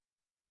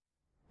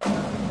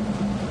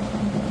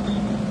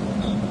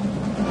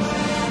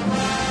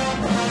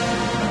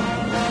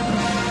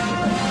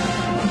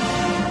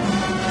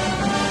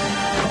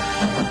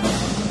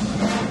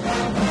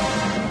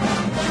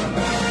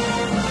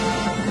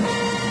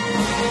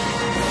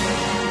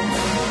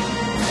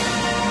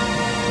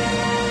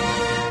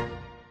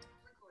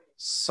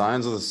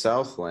Signs of the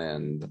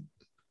Southland,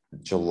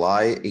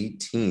 July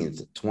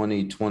 18th,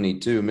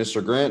 2022.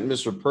 Mr. Grant,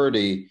 Mr.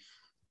 Purdy,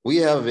 we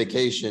have a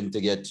vacation to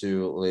get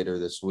to later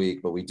this week,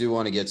 but we do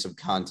want to get some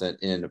content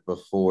in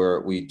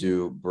before we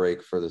do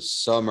break for the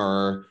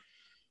summer.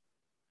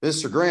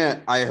 Mr.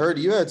 Grant, I heard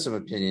you had some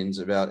opinions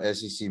about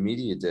SEC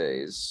Media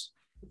Days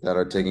that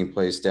are taking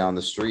place down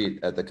the street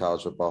at the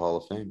College Football Hall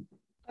of Fame.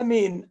 I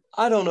mean,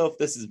 I don't know if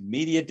this is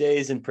Media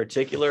Days in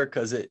particular,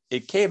 because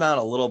it came out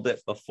a little bit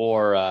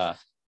before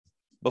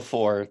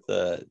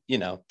the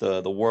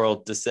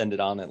world descended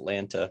on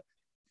Atlanta.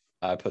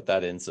 I put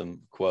that in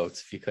some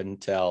quotes if you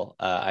couldn't tell.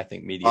 I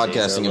think media podcasting,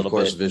 days are a little of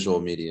course, bit,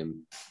 visual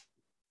medium.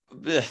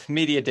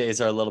 Media days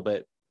are a little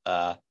bit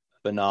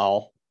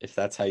banal, if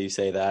that's how you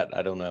say that.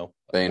 I don't know.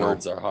 Banal.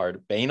 Words are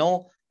hard.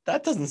 Banal?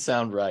 That doesn't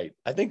sound right.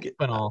 I think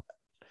banal.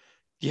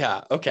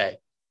 Yeah. Okay.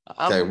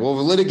 Okay, we'll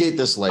litigate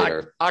this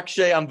later.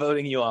 Akshay, I'm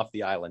voting you off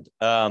the island.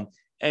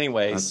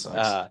 Anyways,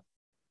 the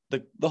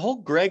whole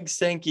Greg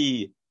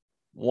Sankey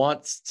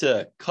wants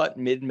to cut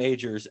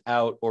mid-majors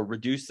out or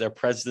reduce their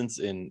presence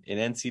in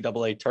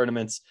NCAA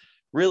tournaments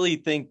really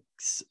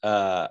fits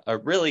well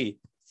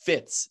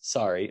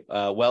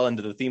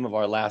into the theme of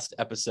our last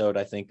episode,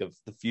 I think, of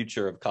the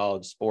future of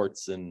college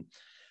sports. And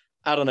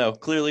I don't know,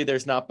 clearly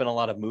there's not been a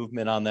lot of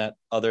movement on that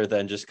other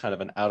than just kind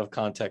of an out of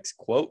context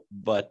quote,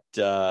 but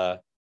I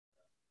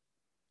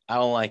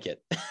don't like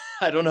it.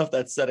 I don't know if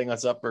that's setting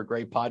us up for a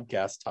great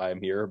podcast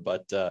time here,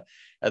 but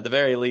at the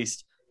very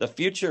least, the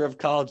future of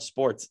college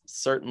sports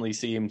certainly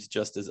seems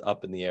just as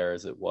up in the air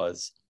as it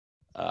was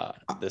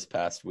this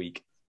past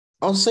week.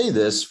 I'll say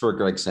this for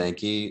Greg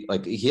Sankey.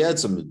 Like, he had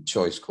some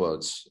choice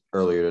quotes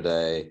earlier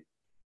today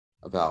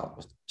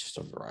about just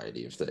a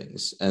variety of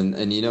things. And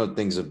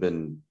things have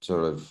been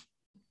sort of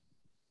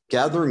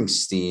gathering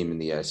steam in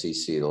the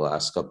SEC the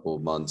last couple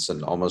of months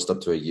and almost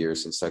up to a year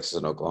since Texas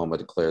and Oklahoma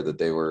declared that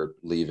they were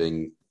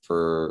leaving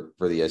for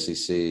the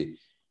SEC.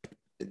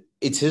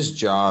 It's his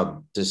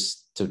job just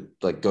to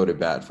go to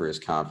bat for his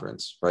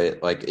conference,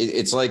 right? Like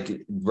it's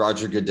like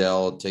Roger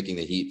Goodell taking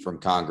the heat from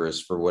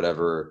Congress for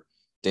whatever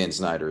Dan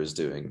Snyder is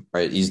doing,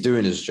 right? He's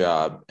doing his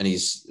job and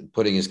he's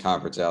putting his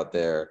conference out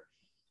there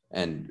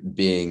and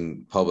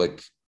being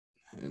public.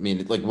 I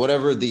mean,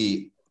 whatever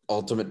the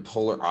ultimate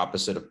polar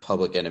opposite of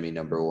public enemy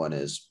number one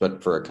is,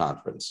 but for a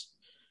conference,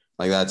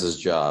 that's his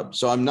job.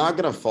 So I'm not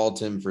going to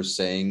fault him for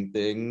saying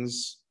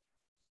things.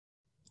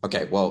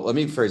 Okay, well, let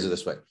me phrase it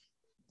this way.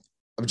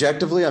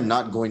 Objectively, I'm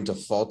not going to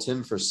fault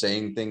him for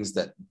saying things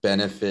that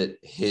benefit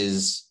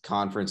his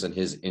conference and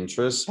his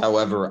interests.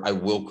 However, I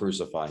will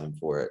crucify him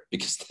for it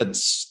because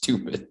that's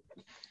stupid.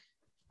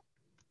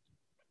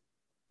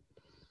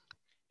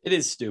 It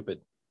is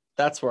stupid.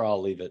 That's where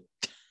I'll leave it.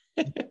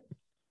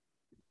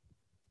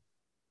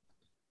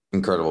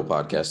 Incredible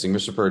podcasting.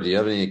 Mr. Purdy, do you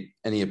have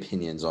any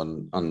opinions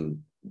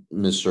on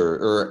Mr.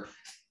 or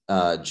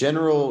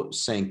General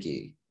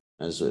Sankey,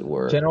 as it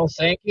were? General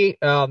Sankey?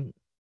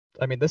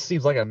 I mean, this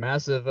seems like a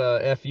massive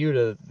FU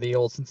to the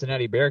old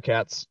Cincinnati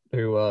Bearcats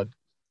who,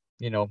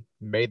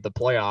 made the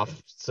playoff.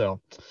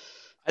 So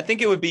I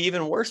think it would be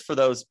even worse for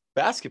those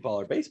basketball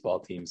or baseball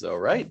teams, though,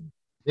 right?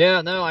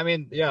 Yeah, no, I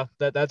mean, yeah,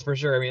 that's for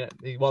sure. I mean,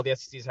 the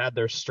SEC's had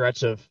their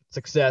stretch of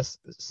success,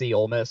 see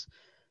Ole Miss,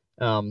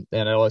 and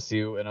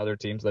LSU and other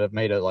teams that have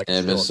made it,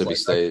 and Mississippi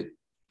State.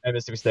 And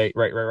Mississippi State,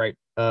 right.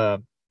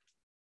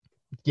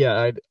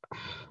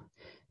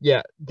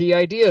 Yeah, the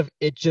idea of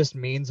it just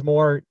means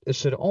more, it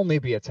should only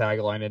be a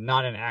tagline and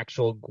not an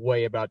actual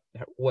way that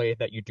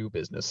you do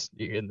business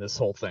in this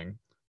whole thing.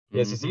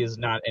 The SEC is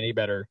not any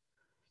better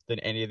than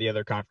any of the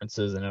other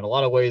conferences, and in a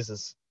lot of ways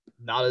is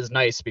not as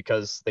nice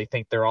because they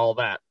think they're all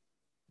that.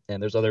 And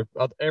there's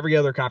every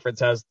other conference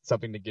has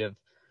something to give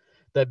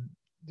that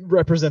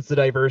represents the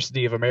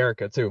diversity of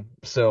America too.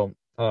 So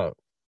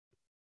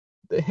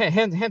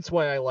hence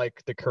why I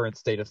like the current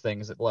state of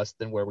things less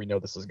than where we know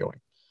this is going.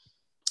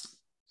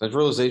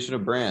 Centralization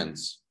of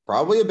brands,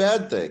 probably a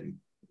bad thing.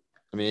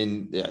 I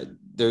mean, yeah,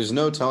 there's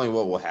no telling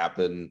what will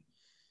happen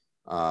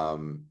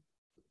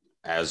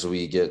as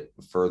we get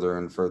further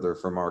and further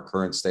from our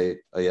current state,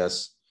 I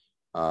guess.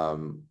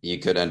 You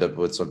could end up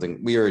with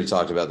something. We already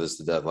talked about this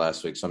to death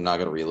last week, so I'm not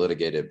going to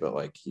relitigate it,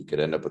 but you could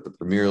end up with the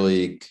Premier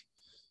League.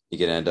 You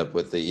could end up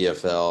with the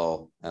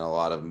EFL and a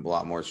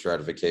lot more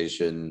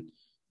stratification.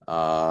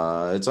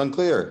 It's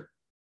unclear.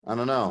 I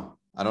don't know.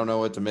 I don't know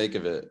what to make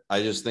of it.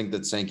 I just think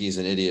that Sankey's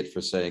an idiot for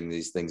saying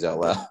these things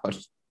out loud.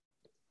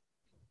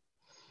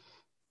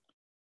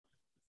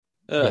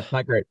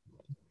 Not great.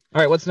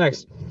 All right, what's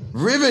next?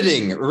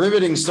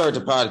 Riveting start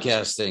to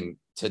podcasting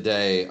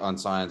today on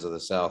Signs of the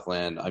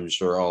Southland. I'm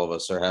sure all of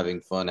us are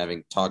having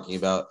fun talking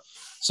about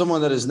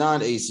someone that is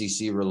not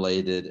ACC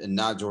related and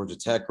not Georgia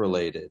Tech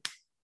related.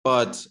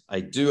 But I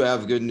do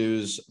have good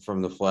news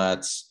from the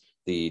Flats.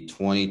 The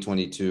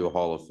 2022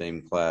 Hall of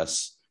Fame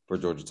class for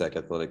Georgia Tech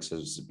Athletics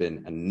has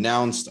been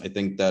announced. I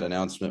think that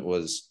announcement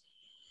was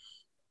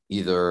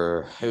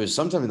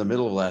sometime in the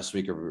middle of last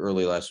week or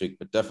early last week,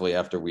 but definitely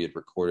after we had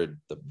recorded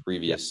the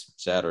previous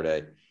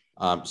Saturday.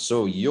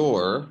 So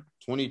your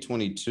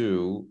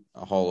 2022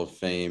 Hall of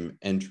Fame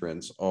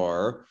entrants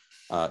are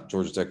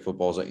Georgia Tech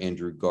football's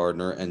Andrew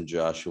Gardner and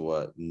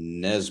Joshua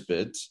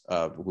Nesbitt,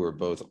 who are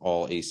both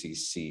all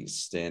ACC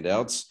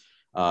standouts.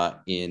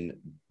 In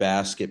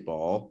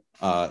basketball,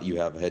 you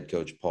have head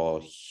coach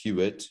Paul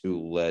Hewitt,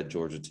 who led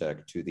Georgia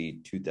Tech to the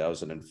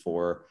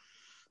 2004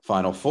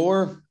 Final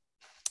Four,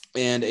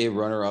 and a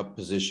runner-up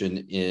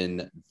position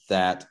in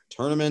that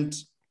tournament.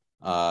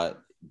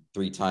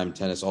 Three-time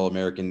tennis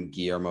All-American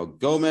Guillermo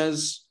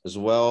Gomez as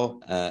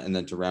well. And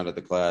then to round out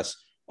the class,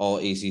 all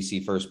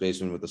ACC first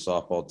baseman with the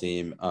softball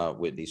team,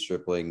 Whitney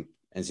Stripling,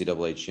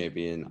 NCAA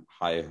champion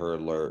high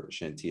hurdler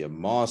Shantia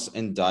Moss,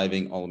 and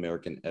diving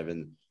All-American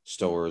Evan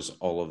Stowers.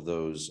 All of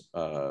those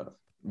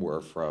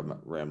were from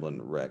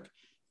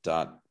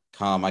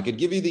RamblinWreck.com. I could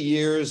give you the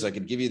years. I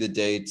could give you the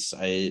dates.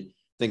 I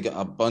think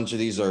a bunch of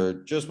these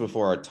are just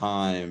before our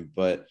time,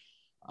 but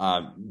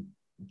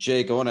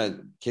Jake, I want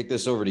to kick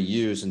this over to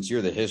you since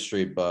you're the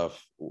history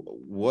buff.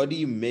 What do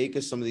you make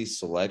of some of these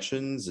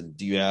selections? And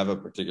do you have a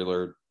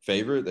particular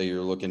favorite that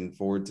you're looking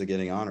forward to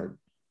getting honored?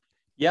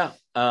 Yeah,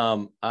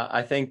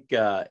 I think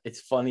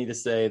it's funny to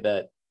say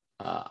that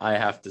I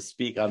have to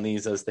speak on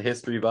these as the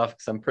history buff,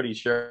 because I'm pretty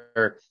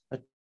sure a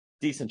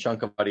decent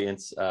chunk of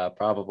audience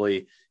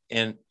probably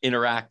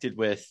interacted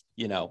with,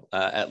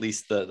 at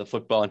least the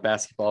football and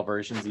basketball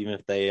versions, even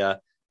if they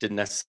didn't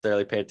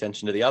necessarily pay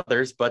attention to the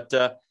others.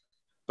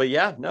 But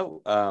yeah,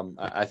 no,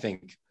 I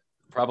think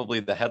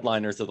probably the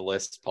headliners of the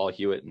list, Paul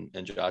Hewitt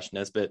and Josh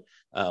Nesbitt,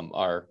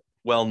 are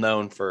well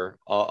known for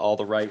all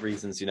the right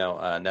reasons.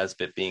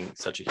 Nesbitt being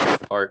such a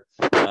huge part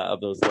of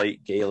those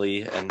late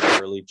Gailey and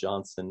early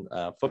Johnson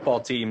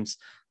football teams.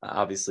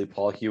 Obviously,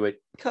 Paul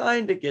Hewitt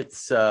kind of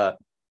gets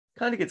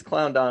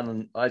clowned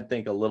on, I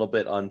think, a little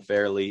bit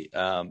unfairly.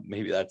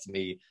 Maybe that's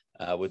me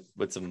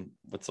with some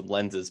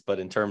lenses, but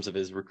in terms of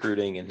his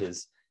recruiting and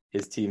his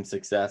team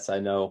success, I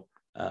know.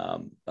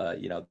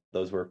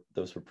 Those were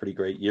pretty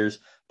great years,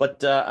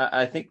 but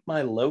I think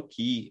my low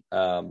key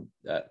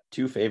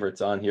two favorites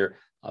on here,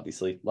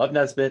 obviously love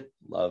Nesbitt,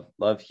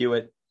 love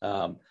Hewitt,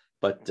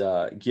 but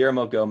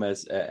Guillermo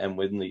Gomez and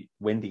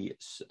Wendy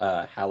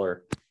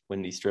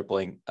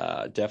Stripling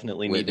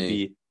definitely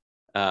need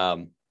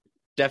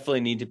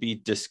to be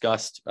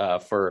discussed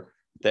for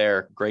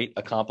their great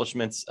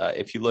accomplishments.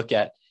 If you look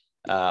at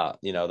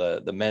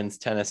the men's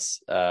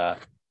tennis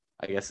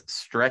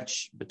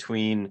stretch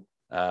between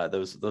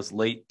those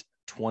late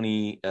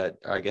 20,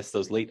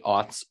 those late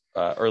aughts,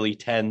 early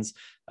tens,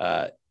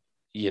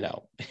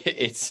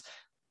 it's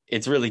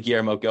really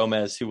Guillermo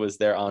Gomez who was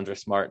their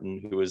Andres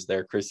Martin, who was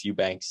their Chris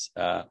Eubanks,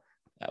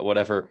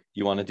 whatever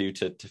you want to do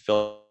to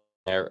fill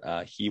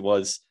there. He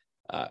was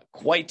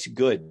quite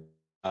good.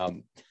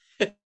 And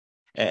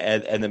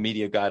the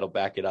media guide will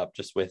back it up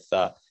just with,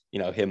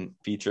 him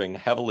featuring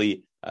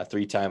heavily,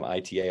 three-time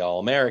ITA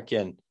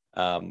All-American,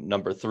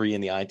 number 3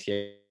 in the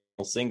ITA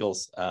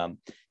singles.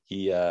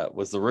 He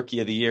was the rookie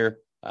of the year.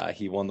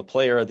 He won the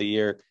player of the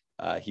year.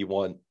 He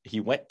went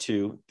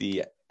to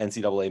the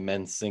NCAA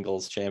men's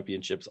singles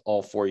championships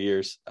all 4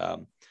 years.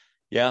 The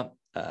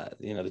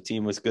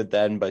team was good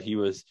then, but he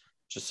was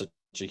just such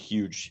a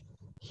huge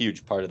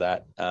part of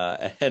that.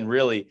 And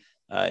really,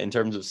 in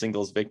terms of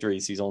singles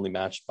victories, he's only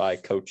matched by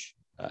Coach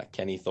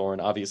Kenny Thorne.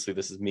 Obviously,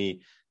 this is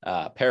me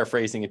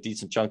paraphrasing a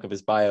decent chunk of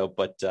his bio,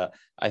 but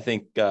I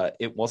think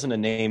it wasn't a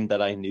name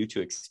that I knew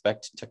to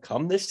expect to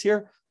come this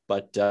year.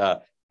 But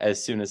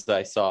as soon as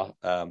I saw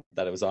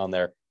that it was on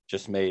there,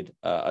 just made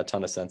a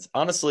ton of sense.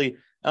 Honestly,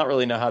 I don't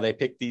really know how they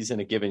pick these in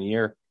a given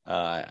year.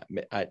 I'm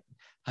a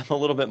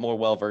little bit more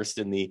well-versed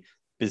in the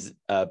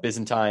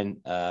Byzantine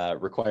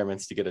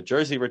requirements to get a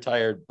jersey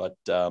retired, but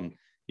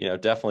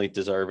definitely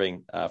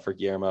deserving for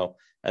Guillermo.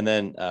 And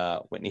then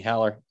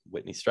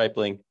Whitney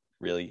Stripling,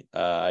 really,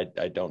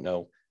 I don't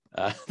know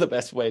the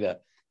best way to,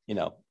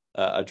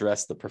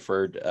 address the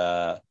preferred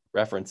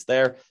reference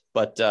there.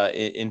 But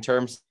in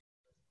terms,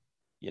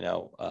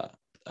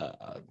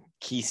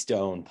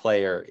 keystone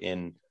player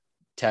in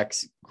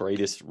Tech's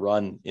greatest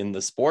run in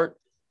the sport,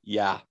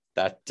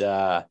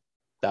 that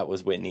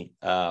was Whitney.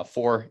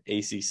 4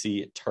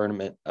 ACC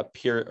tournament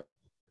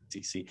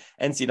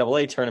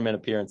NCAA tournament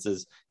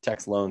appearances,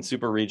 Tech's lone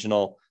super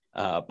regional.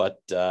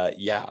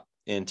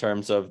 In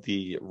terms of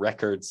the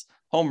records,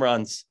 home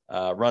runs,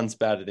 runs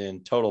batted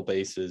in, total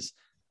bases,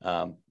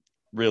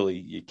 really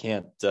you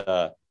can't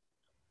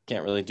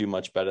really do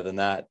much better than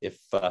that if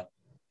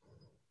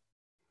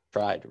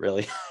tried,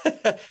 really.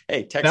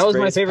 Hey, Tech's that was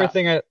my favorite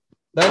thing. That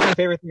was my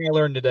favorite thing I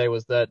learned today,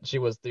 was that she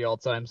was the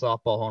all-time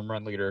softball home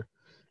run leader.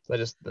 So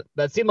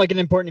that seemed like an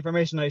important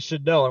information I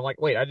should know. I'm like,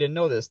 wait, I didn't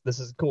know this. This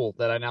is cool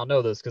that I now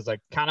know this, because I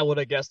kind of would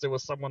have guessed it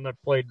was someone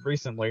that played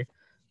recently,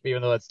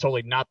 even though that's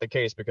totally not the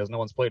case, because no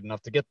one's played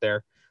enough to get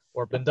there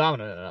or been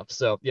dominant enough.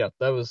 So yeah,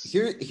 that was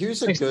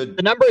here's a good.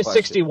 The number is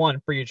question.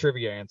 61 for your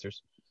trivia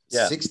answers.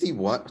 Yeah,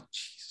 61.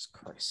 Jesus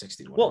Christ,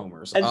 61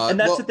 homers. And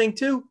that's the thing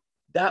too.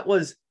 That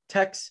was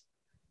Tech's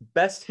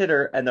best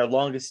hitter and their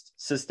longest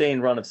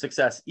sustained run of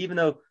success. Even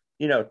though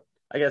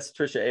I guess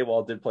Trisha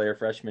Awald did play her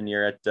freshman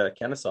year at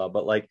Kennesaw,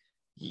 but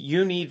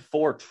you need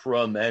 4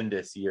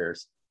 tremendous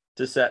years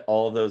to set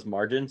all of those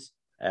margins.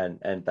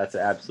 And that's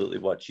absolutely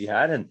what she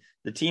had. And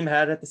the team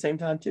had at the same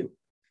time too.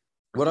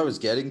 What I was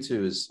getting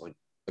to is like,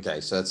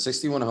 okay, so that's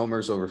 61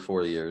 homers over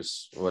 4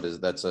 years.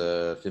 That's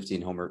a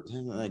 15 homer.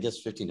 I guess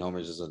 15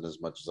 homers isn't as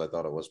much as I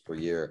thought it was per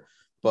year.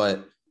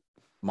 But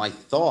my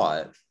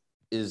thought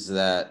is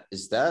that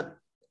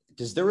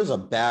because there was a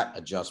bat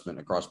adjustment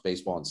across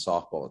baseball and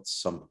softball at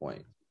some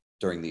point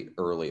during the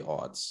early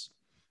aughts,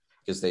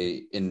 because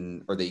they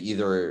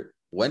either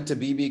went to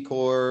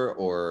BB-Core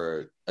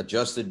or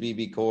adjusted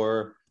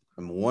BB-Core.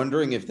 I'm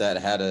wondering if that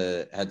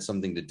had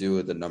something to do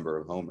with the number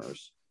of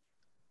homers.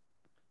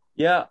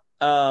 Yeah,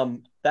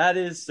 that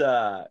is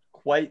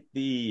quite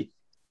the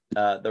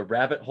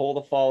rabbit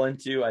hole to fall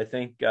into. I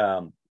think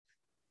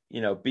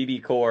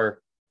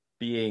BB-Core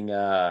being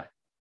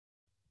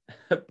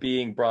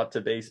being brought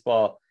to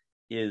baseball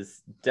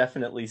is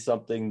definitely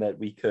something that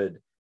we could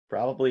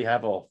probably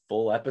have a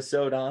full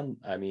episode on.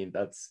 I mean,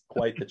 that's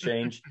quite the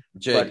change.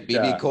 Jake,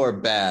 BB-Core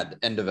bad.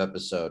 End of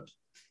episode.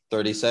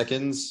 30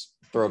 seconds.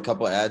 Throw a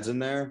couple ads in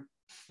there.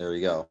 There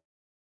you go.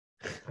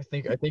 I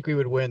think we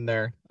would win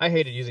there. I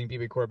hated using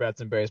BB-Core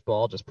bats in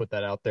baseball. I'll just put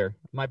that out there.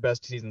 My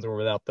best seasons were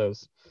without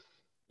those.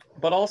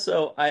 But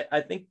also,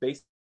 I think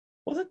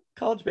wasn't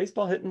college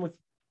baseball hitting with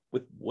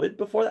wood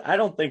before that? I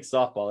don't think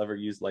softball ever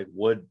used like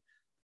wood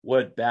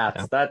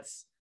bats. Yeah.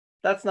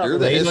 That's not. You're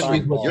the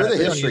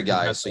history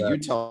guy, so you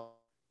tell.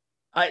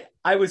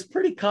 I was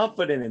pretty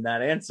confident in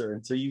that answer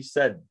until you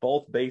said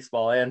both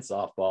baseball and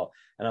softball,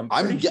 and I'm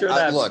pretty sure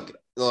that. Look,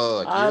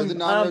 you're the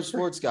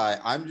non-sports guy.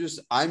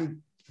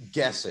 I'm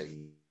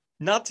guessing.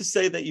 Not to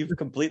say that you've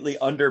completely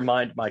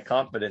undermined my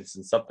confidence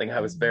in something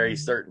I was very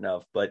certain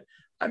of, but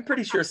I'm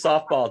pretty sure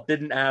softball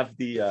didn't have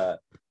the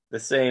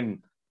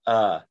same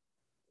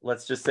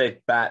let's just say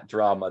bat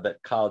drama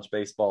that college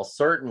baseball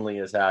certainly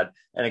has had.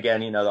 And again,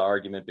 the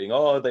argument being,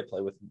 oh, they play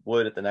with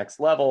wood at the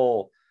next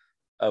level.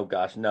 Oh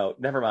gosh, no,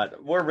 never mind.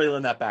 We're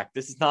reeling that back.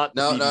 This is not.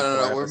 No.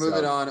 We're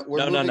moving on.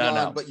 We're moving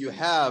on. But you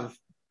have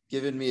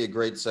given me a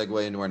great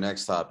segue into our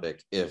next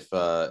topic. If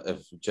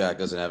Jack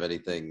doesn't have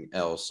anything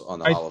else on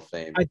the Hall of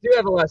Fame, I do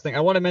have a last thing.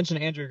 I want to mention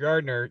Andrew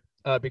Gardner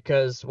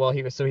because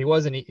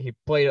he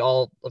played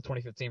all of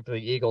 2015 for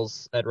the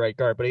Eagles at right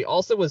guard, but he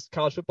also was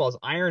college football's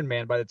Iron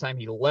Man by the time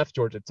he left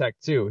Georgia Tech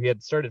too. He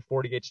had started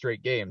 48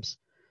 straight games,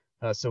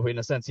 so in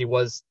a sense he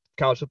was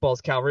college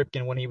football's Cal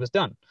Ripken when he was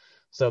done.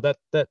 So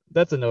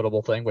that's a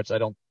notable thing, which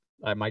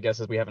my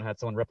guess is we haven't had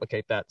someone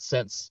replicate that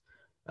since.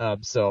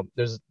 So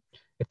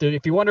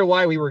if you wonder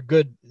why we were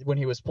good when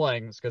he was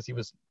playing, it's because he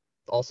was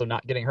also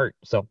not getting hurt.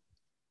 So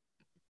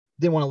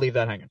didn't want to leave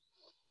that hanging.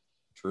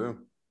 True.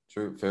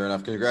 Fair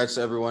enough. Congrats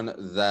to everyone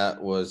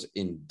that was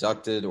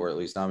inducted or at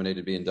least nominated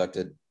to be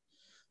inducted.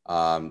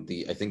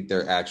 I think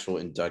their actual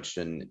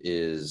induction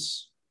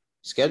is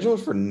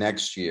scheduled for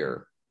next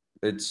year.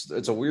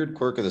 It's a weird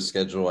quirk of the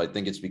schedule. I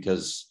think it's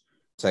because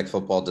Tech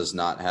football does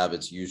not have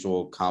its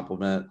usual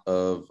complement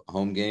of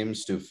home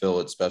games to fill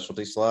its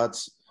specialty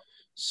slots.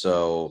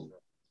 So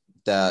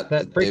that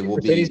they will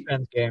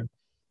Mercedes-Benz game.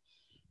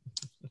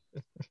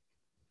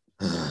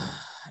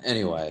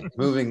 Anyway,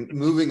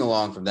 moving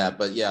along from that,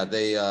 but yeah,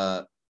 they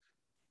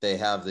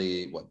have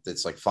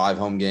it's like 5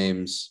 home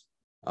games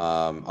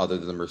other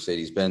than the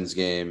Mercedes-Benz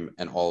game,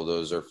 and all of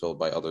those are filled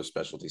by other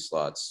specialty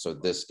slots. So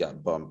this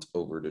got bumped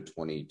over to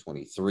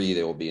 2023.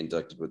 They will be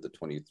inducted with the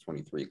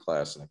 2023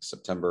 class next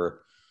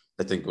September,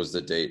 I think was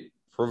the date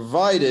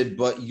provided.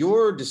 But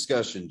your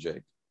discussion,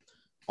 Jake,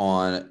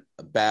 on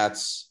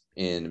bats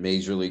in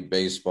Major League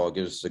Baseball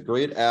gives us a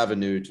great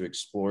avenue to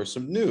explore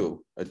some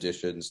new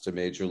additions to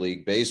Major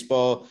League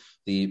Baseball.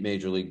 The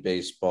Major League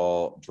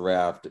Baseball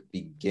draft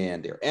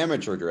their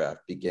amateur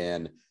draft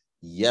began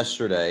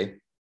yesterday.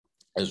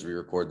 As we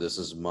record this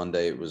is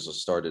Monday. It was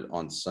started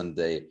on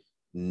Sunday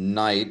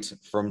night.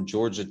 From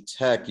Georgia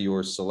Tech,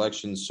 your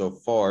selection so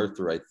far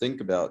through, I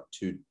think, about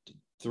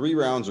 3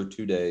 rounds or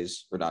 2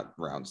 days, or not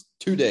rounds,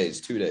 2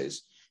 days,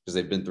 because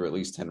they've been through at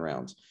least 10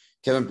 rounds.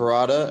 Kevin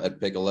Parada at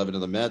pick 11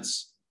 of the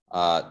Mets.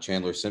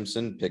 Chandler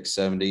Simpson, pick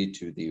 70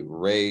 to the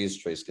Rays.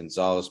 Trace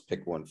Gonzalez,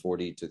 pick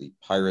 140 to the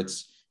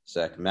Pirates.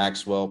 Zach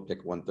Maxwell,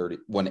 pick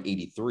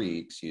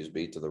 183,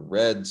 to the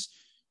Reds.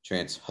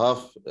 Chance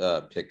Huff,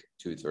 pick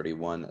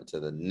 231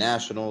 to the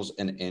Nationals.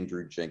 And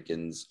Andrew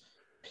Jenkins,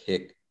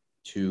 pick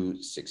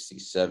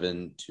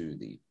 267 to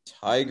the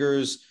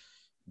Tigers.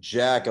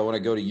 Jack, I want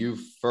to go to you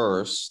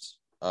first.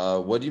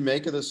 What do you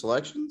make of the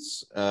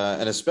selections?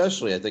 And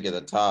especially, I think at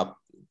the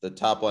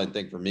top line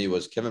thing for me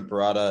was Kevin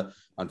Parada,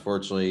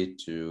 unfortunately,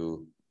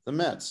 to the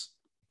Mets.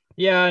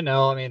 Yeah, I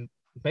know. I mean,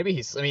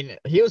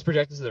 he was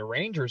projected to the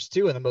Rangers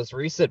too in the most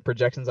recent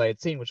projections I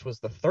had seen, which was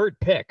the 3rd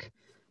pick.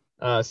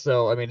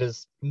 So I mean,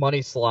 his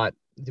money slot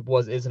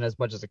isn't as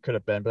much as it could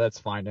have been, but that's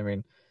fine. I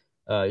mean,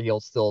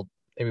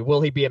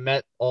 will he be a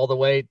Met all the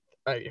way?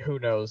 Who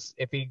knows?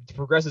 If he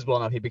progresses well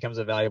enough, he becomes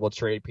a valuable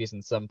trade piece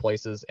in some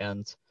places,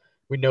 and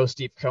we know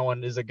Steve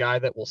Cohen is a guy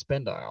that will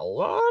spend a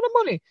lot of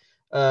money.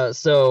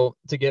 So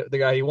to get the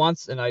guy he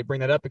wants, and I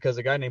bring that up because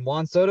a guy named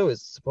Juan Soto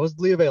is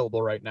supposedly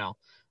available right now.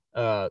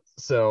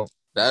 So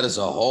that is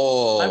a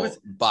whole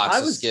box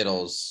of was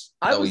Skittles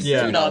I that we was do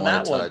sitting not on want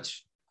that to one.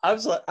 touch.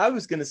 I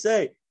was going to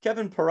say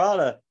Kevin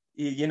Parada.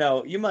 You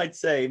know, you might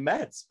say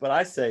Mets, but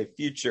I say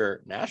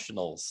future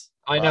Nationals.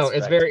 I know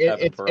it's prospect very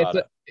Kevin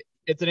Parada.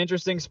 It's an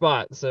interesting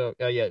spot. So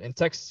yeah, in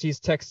Texas, he's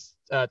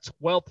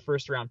 12th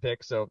first round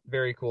pick. So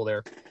very cool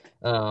there.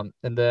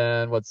 And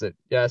then what's it?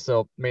 Yeah,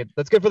 so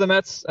that's good for the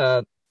Mets.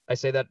 I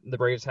say that the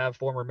Braves have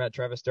former Met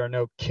Travis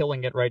d'Arnaud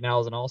killing it right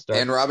now as an all-star.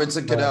 And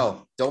Robinson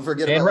Cano. Don't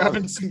forget and about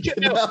Robinson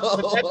Cano,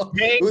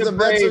 who the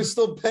Mets are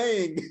still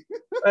paying.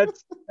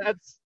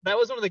 That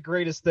was one of the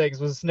greatest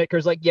things was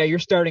Snickers like, yeah, you're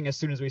starting as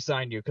soon as we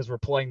signed you because we're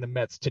playing the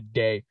Mets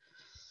today.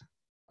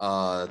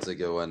 That's a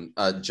good one.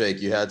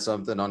 Jake, you had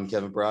something on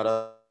Kevin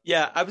Parada?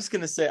 Yeah, I was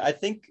going to say, I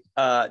think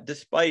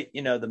despite,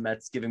 you know, the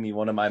Mets giving me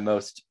one of my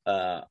most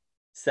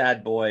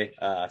sad boy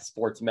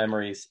sports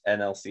memories,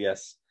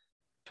 NLCS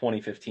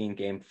 2015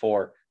 Game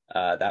 4.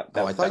 I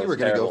thought you were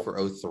going to go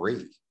for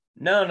 03.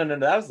 No.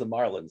 That was the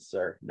Marlins,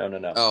 sir. No.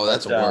 Oh,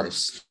 that's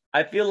worse.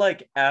 I feel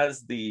like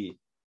as the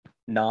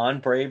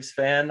non-Braves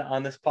fan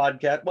on this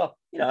podcast, well,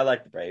 you know, I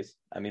like the Braves.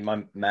 I mean,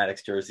 my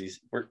Maddox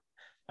jerseys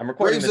I'm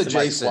recording Braves this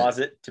adjacent. in my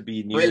closet to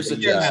be near Braves the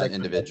adjacent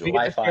individual.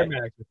 Wi-Fi.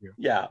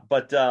 Yeah,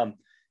 but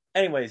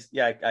anyways,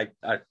 yeah,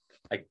 I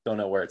don't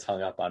know where it's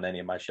hung up on any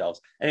of my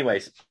shelves.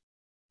 Anyways,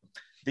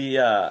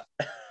 the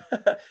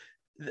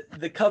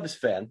the Cubs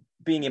fan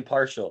being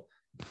impartial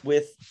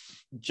with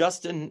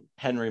Justin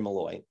Henry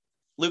Malloy,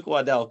 Luke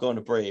Waddell going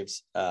to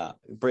Braves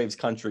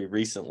country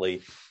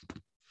recently.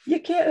 You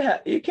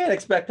can't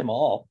expect them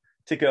all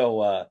to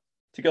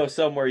go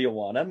somewhere you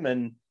want them,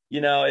 and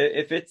you know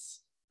if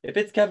it's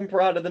Kevin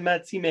Parada of the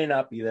Mets, he may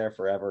not be there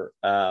forever.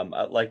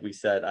 Like we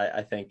said,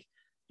 I think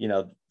you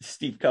know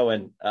Steve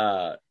Cohen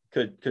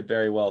could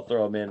very well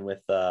throw him in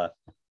with a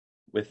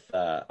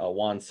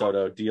Juan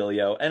Soto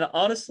dealio, and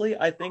honestly,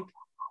 I think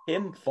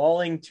him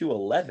falling to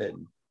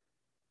 11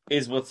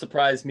 is what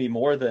surprised me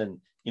more than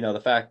you know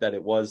the fact that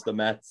it was the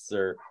Mets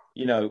or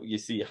you know you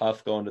see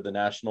Huff going to the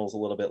Nationals a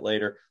little bit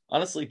later.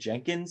 Honestly,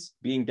 Jenkins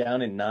being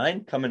down in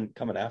 9, coming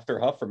after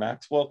Huff or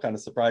Maxwell, kind of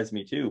surprised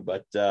me too.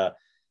 But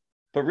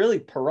really,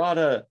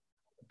 Parada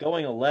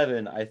going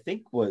 11, I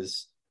think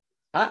was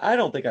I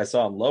don't think I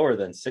saw him lower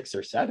than 6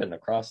 or 7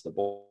 across the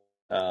board.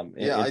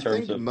 In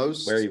terms of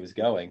where he was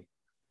going.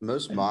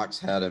 Most mocks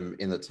had him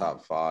in the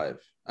top 5,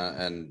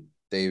 and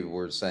they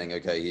were saying,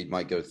 okay, he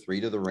might go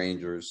 3 to the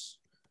Rangers,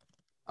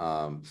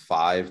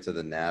 5 to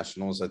the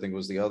Nationals, I think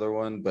was the other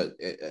one. But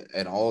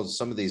and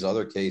some of these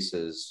other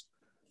cases,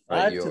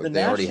 right,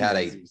 they already had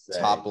a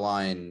top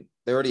line.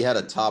 They already had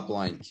a top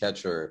line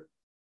catcher,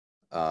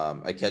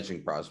 a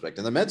catching prospect,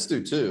 and the Mets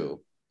do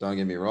too. Don't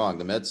get me wrong,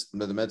 the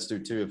Mets do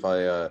too. If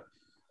I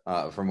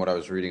from what I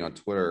was reading on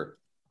Twitter.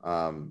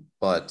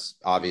 But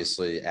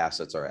obviously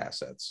assets are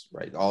assets,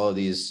 right? All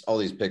these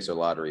picks are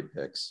lottery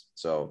picks.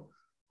 So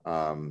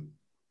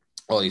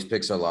all these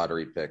picks are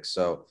lottery picks.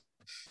 So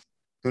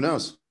who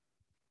knows?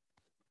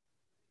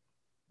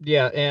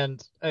 Yeah,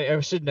 and I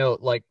should note,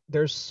 like,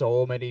 there's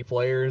so many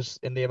players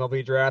in the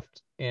MLB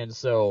draft, and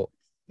so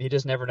you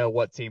just never know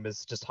what team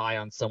is just high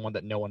on someone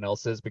that no one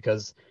else is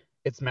because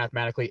it's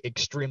mathematically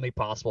extremely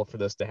possible for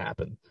this to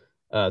happen.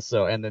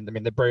 And then I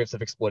mean the Braves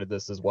have exploited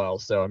this as well.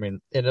 So I mean,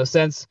 in a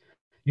sense,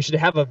 you should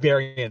have a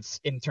variance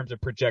in terms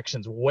of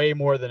projections way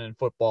more than in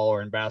football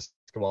or in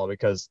basketball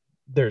because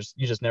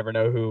you just never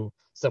know who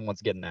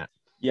someone's getting at.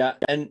 Yeah,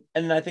 and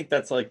I think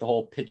that's like the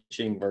whole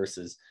pitching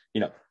versus, you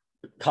know,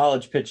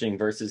 college pitching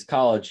versus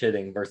college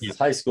hitting versus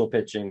high school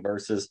pitching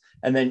versus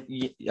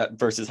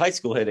high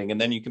school hitting, and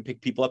then you can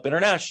pick people up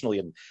internationally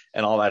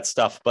and all that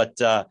stuff.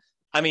 But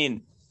I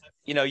mean,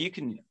 you know, you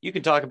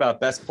can talk about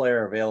best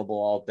player available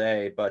all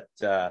day, but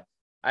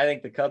I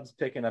think the Cubs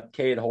picking up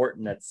Cade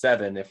Horton at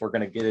 7, if we're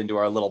going to get into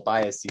our little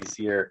biases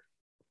here,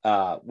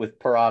 with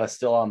Parada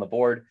still on the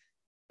board.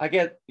 I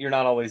get you're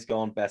not always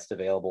going best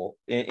available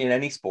in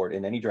any sport,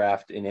 in any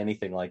draft, in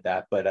anything like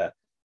that. But,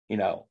 you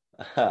know,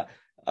 a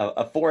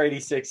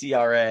 4.86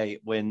 ERA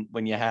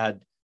when you had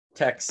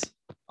Tex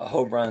a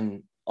home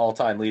run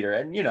all-time leader.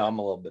 And, you know, I'm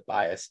a little bit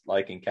biased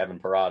liking Kevin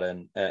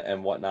Parada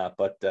and whatnot.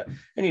 But,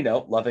 and, you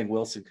know, loving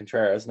Wilson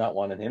Contreras, not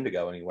wanting him to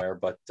go anywhere.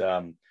 But,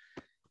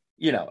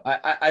 you know,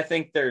 I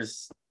think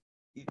there's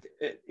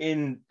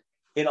in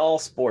all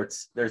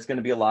sports, there's going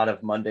to be a lot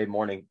of Monday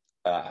morning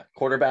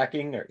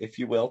quarterbacking, or if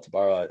you will, to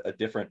borrow a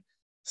different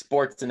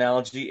sports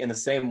analogy, in the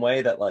same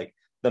way that like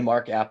the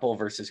Mark Apple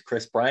versus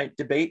Chris Bryant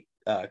debate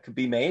could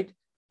be made,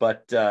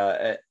 but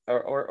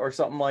or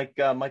something like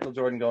Michael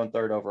Jordan going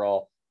 3rd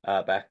overall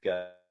back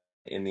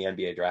in the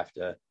NBA draft,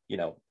 you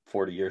know,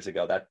 40 years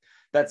ago.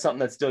 That's something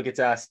that still gets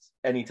asked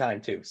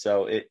anytime too.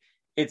 So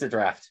it's a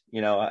draft.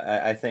 You know,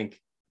 I think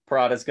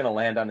Parada's going to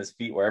land on his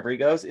feet wherever he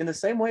goes, in the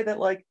same way that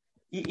like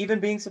even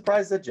being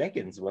surprised that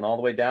Jenkins went all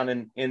the way down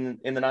in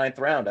the 9th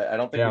round. I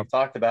don't think we've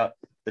talked about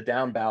the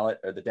down ballot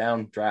or the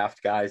down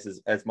draft guys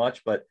as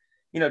much, but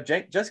you know,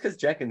 just because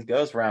Jenkins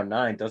goes round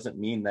 9 doesn't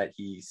mean that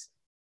he's,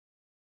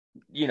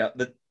 you know,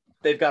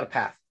 they've got a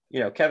path. You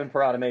know, Kevin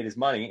Parada made his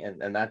money,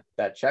 and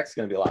that check's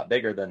going to be a lot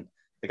bigger than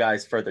the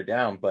guys further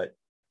down. But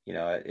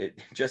it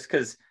just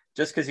because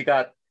you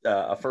got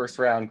a first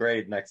round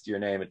grade next to your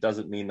name, it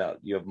doesn't mean that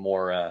you have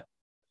more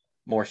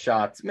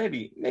shots.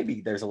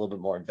 Maybe there's a little bit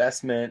more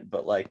investment,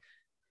 but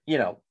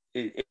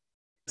it's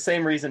the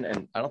same reason.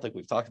 And I don't think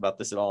we've talked about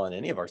this at all in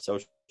any of our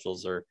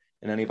socials or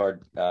in any of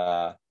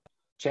our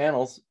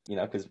channels,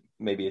 because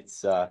maybe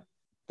it's the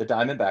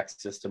Diamondback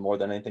system more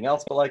than anything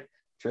else. But like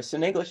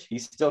Tristan English,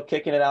 he's still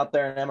kicking it out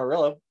there in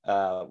Amarillo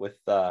with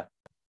the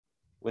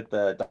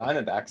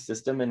Diamondback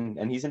system,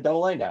 and he's in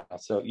Double-A now.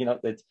 So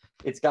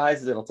it's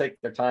guys that'll take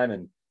their time,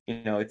 and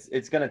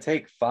it's going to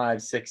take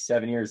 5, 6,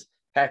 7 years.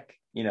 Heck,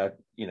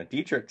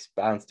 Dietrich's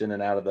bounced in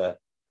and out of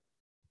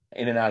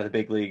the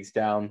big leagues,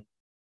 down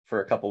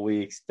for a couple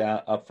weeks,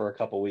 down up for a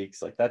couple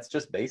weeks. Like, that's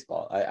just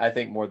baseball. I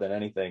think more than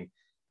anything,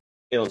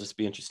 it'll just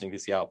be interesting to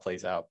see how it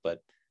plays out.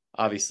 But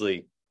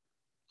obviously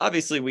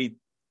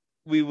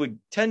we would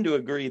tend to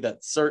agree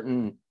that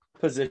certain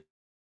positions,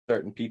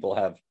 certain people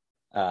have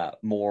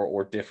more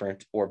or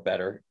different or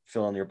better,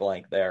 fill in your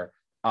blank there,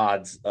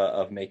 odds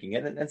of making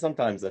it. And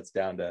sometimes that's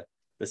down to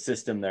the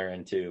system they're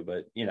in too.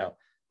 But,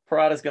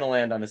 Parada's going to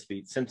land on his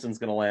feet. Simpson's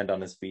going to land on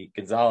his feet.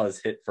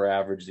 Gonzalez hit for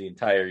average the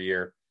entire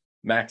year.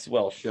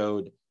 Maxwell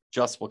showed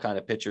just what kind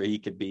of pitcher he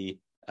could be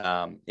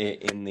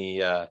in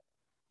the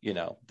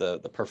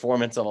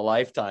performance of a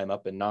lifetime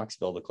up in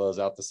Knoxville to close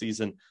out the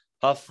season.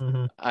 Huff,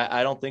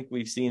 I don't think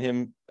we've seen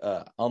him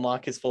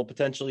unlock his full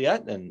potential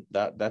yet, and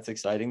that's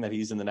exciting that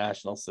he's in the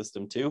national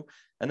system too.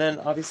 And then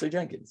obviously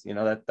Jenkins,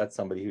 that's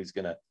somebody who's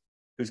gonna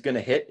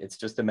hit. It's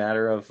just a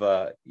matter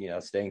of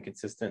staying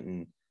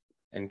consistent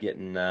and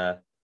getting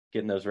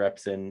those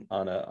reps in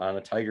on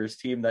a Tigers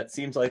team that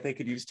seems like they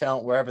could use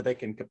talent wherever they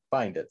can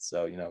find it.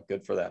 So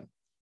good for them.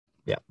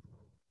 Yeah.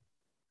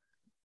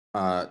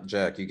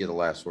 Jack, you get the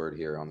last word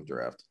here on the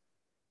draft.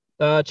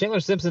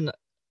 Chandler Simpson,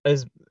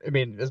 as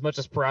much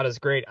as Parada's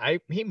great,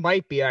 he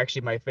might be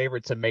actually my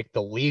favorite to make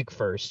the league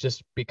first,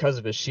 just because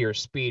of his sheer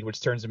speed,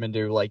 which turns him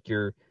into like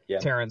your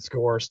Terrence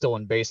Gore, still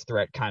in base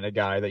threat kind of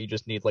guy that you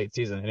just need late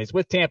season. And he's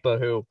with Tampa,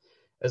 who,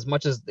 as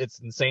much as it's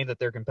insane that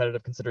they're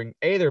competitive, considering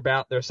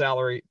their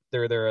salary,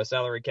 their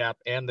salary cap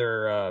and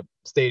their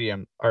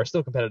stadium are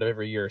still competitive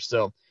every year.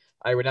 So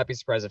I would not be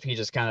surprised if he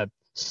just kind of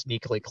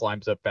sneakily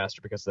climbs up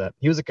faster because of that.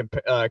 He was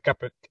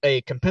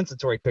a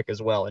compensatory pick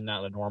as well, and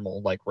not a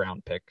normal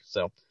round pick.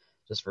 So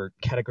just for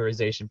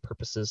categorization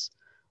purposes.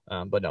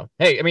 But no.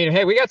 Hey,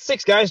 we got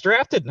 6 guys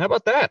drafted. How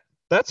about that?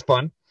 That's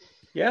fun.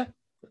 Yeah.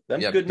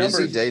 Good busy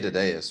numbers. Day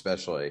today,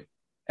 especially.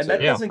 And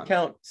that doesn't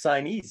count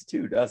signees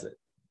too, does it?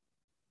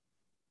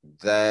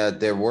 That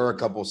there were a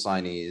couple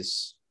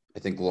signees. I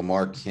think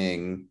Lamar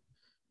King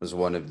was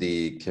one of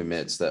the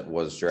commits that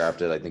was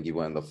drafted. I think he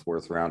went in the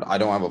 4th round. I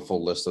don't have a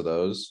full list of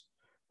those.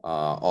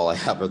 All I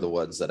have are the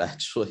ones that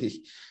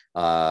actually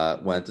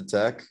went to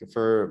Tech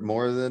for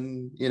more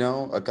than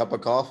a cup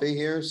of coffee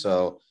here.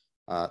 So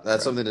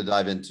that's something to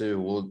dive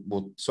into.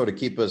 We'll sort of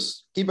keep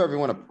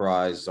everyone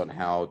apprised on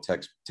how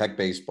Tech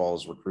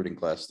baseball's recruiting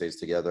class stays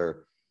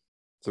together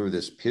through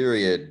this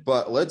period.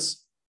 But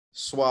let's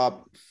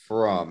swap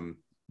from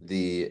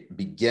the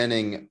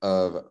beginning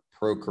of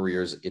pro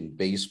careers in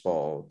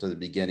baseball to the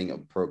beginning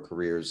of pro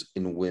careers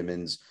in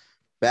women's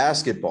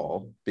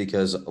basketball,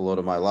 because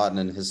Lotto-Mai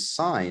Lahtinen has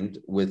signed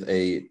with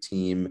a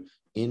team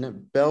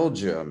in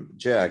Belgium.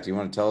 Jack, do you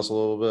want to tell us a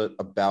little bit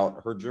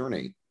about her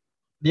journey?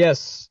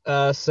 Yes.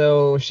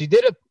 So she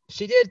did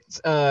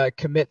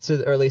commit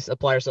to, or at least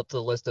apply herself to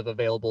the list of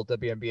available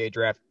WNBA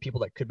draft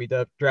people that could be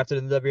drafted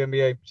in the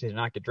WNBA. She did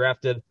not get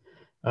drafted.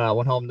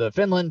 Went home to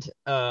Finland.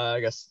 I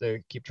guess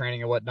they keep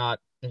training and whatnot.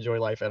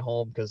 Enjoy life at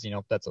home because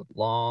that's a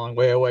long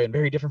way away and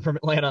very different from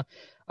Atlanta.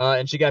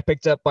 And she got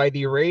picked up by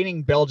the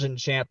reigning Belgian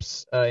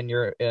champs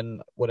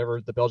in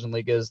whatever the Belgian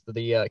league is,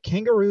 the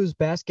Kangaroos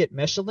Basket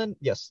Mechelen.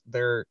 Yes,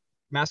 their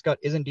mascot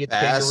is indeed the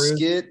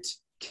Basket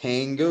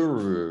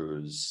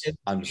Kangaroos.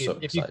 I'm so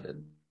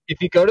excited. If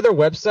you go to their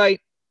website,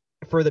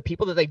 for the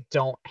people that they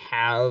don't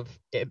have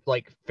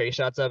face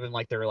shots of in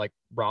their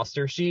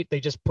roster sheet,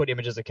 they just put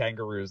images of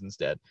kangaroos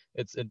instead.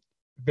 It's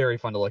very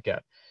fun to look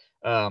at.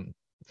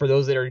 For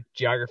those that are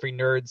geography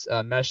nerds,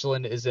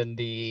 Mechelen is in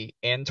the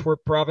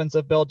Antwerp province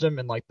of Belgium,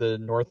 in the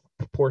north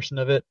portion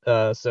of it.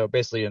 So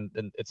basically,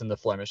 it's in the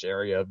Flemish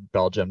area of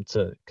Belgium,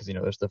 because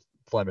there's the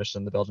Flemish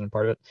and the Belgian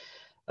part of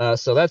it.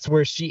 So that's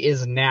where she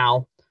is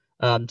now.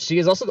 She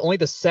is also only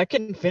the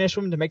second Finnish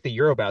woman to make the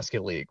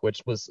Eurobasket League,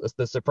 which was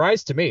the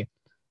surprise to me,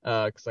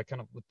 because I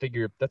kind of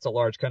figure that's a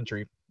large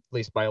country, at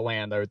least by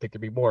land. I would think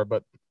there'd be more,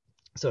 but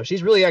so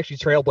she's really actually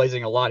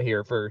trailblazing a lot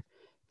here for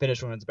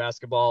Finnish women's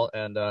basketball.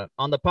 And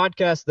on the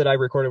podcast that I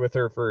recorded with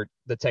her for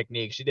the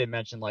technique, she did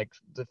mention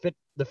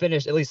the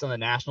Finnish, at least on the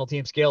national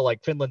team scale,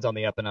 Finland's on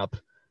the up and up,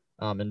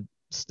 and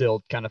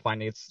still kind of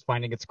finding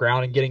its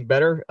ground and getting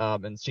better.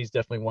 And she's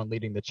definitely one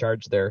leading the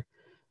charge there.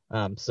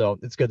 So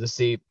it's good to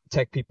see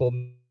Tech people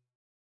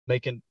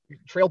making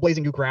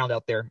trailblazing new ground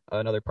out there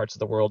in other parts of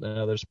the world and in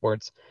other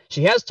sports.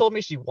 She has told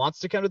me she wants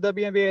to come to the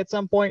WNBA at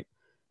some point,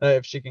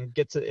 if she can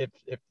get to,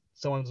 if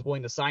someone's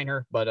willing to sign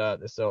her, but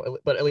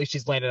at least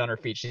she's landed on her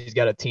feet. She's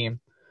got a team.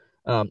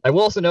 I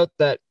will also note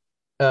that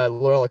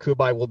Loyola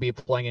Kubai will be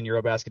playing in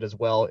Eurobasket as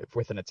well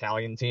with an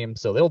Italian team,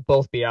 so they'll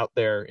both be out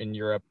there in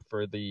Europe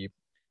for the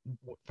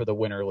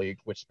Winter League,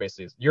 which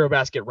basically is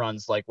Eurobasket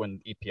runs like when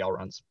EPL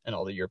runs and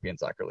all the European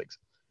soccer leagues.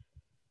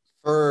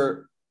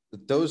 For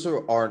those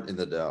who aren't in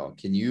the know,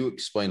 can you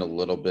explain a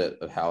little bit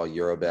of how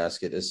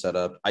Eurobasket is set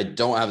up? I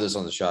don't have this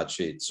on the shot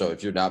sheet, so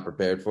if you're not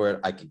prepared for it,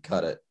 I can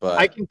cut it. But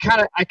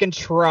I can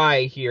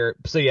try here.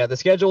 So yeah, the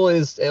schedule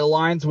it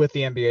aligns with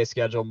the NBA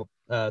schedule.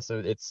 So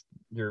it's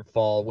your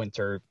fall,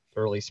 winter,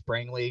 early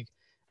spring league.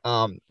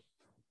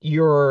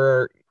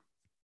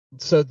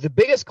 So the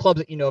biggest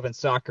clubs that you know of in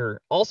soccer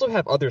also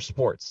have other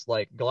sports,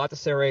 like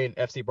Galatasaray and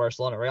FC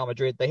Barcelona, Real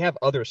Madrid. They have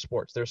other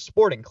sports. They're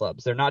sporting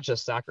clubs. They're not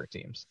just soccer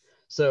teams.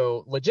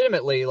 So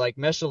legitimately, like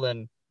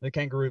Mechelen, the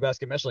Kangaroo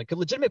Basket Mechelen, could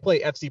legitimately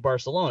play FC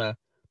Barcelona,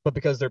 but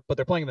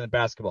they're playing them in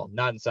basketball,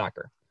 not in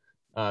soccer.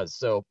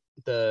 So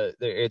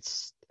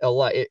it's a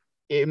lot.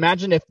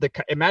 Imagine if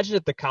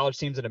the college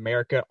teams in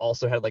America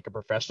also had like a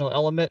professional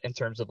element in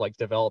terms of like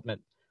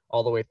development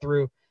all the way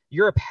through.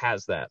 Europe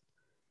has that.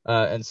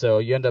 And so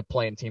you end up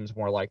playing teams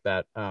more like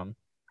that.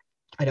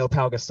 I know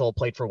Pau Gasol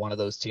played for one of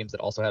those teams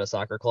that also had a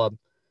soccer club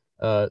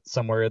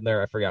somewhere in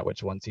there. I forgot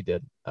which ones he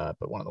did,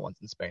 but one of the ones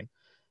in Spain.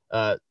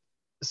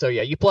 So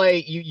yeah, you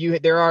play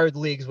there are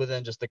leagues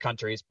within just the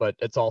countries, but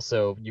it's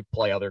also you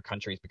play other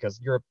countries because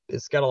Europe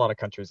it's got a lot of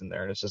countries in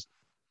there, and it's just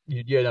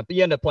you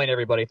end up playing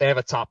everybody. They have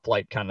a top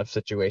flight kind of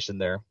situation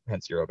there,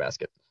 hence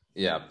Eurobasket.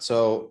 Yeah.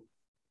 So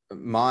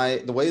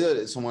the way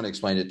that someone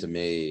explained it to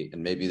me,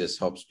 and maybe this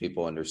helps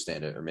people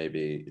understand it, or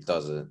maybe it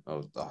doesn't.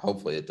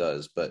 Hopefully it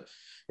does, but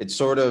it's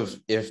sort of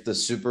if the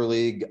Super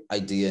League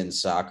idea in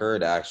soccer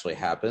had actually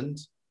happened,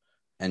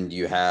 and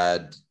you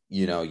had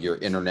your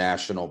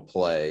international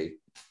play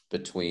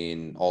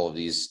between all of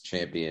these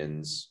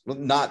champions, well,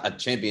 not a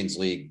Champions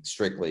League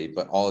strictly,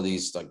 but all of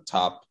these like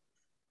top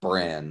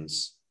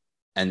brands,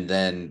 and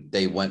then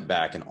they went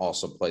back and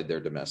also played their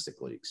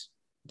domestic leagues.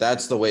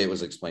 That's the way it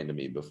was explained to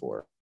me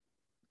before.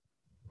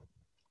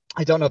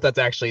 I don't know if that's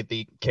actually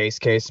the case,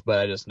 but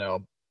I just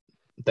know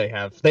they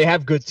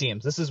have good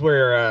teams. This is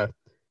where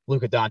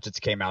Luka Doncic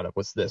came out of.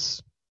 Was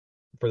this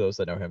for those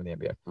that know him in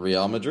the NBA?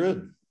 Real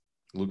Madrid,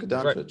 Luka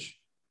Doncic. Right.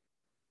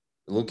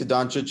 Luka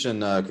Doncic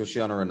and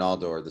Cristiano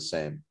Ronaldo are the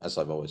same, as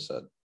I've always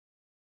said.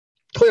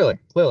 Clearly.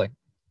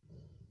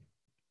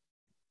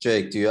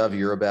 Jake, do you have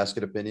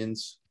Eurobasket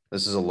opinions?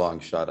 This is a long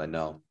shot, I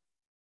know.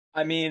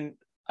 I mean,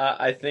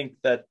 I think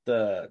that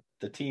the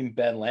team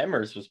Ben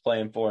Lammers was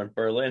playing for in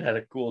Berlin had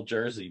a cool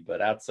jersey,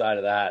 but outside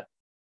of that,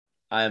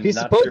 he's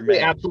not supposed to be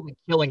absolutely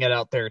killing it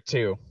out there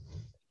too.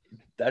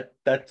 That's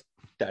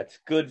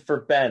good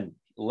for Ben.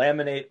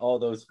 Laminate all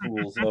those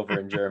fools over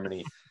in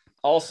Germany.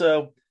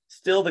 Also,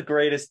 still the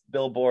greatest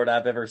billboard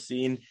I've ever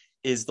seen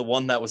is the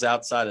one that was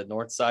outside of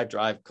Northside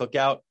Drive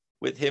Cookout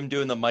with him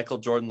doing the Michael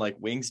Jordan like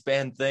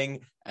wingspan thing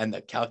and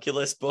the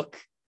calculus book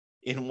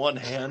in one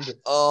hand.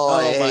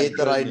 I hate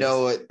that I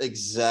know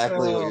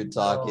exactly what you're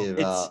talking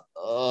about.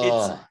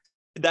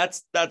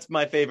 That's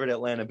my favorite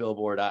Atlanta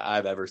billboard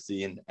I've ever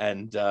seen.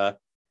 And, funny.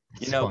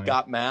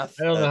 Got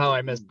math. I don't know how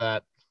I missed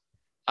that.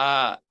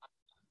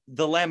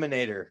 The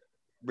laminator,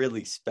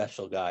 really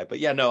special guy. But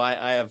yeah, no,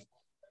 I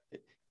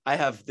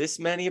have this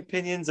many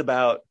opinions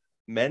about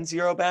men's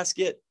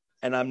Eurobasket,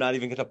 and I'm not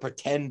even going to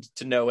pretend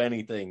to know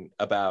anything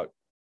about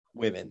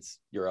women's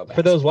Eurobasket.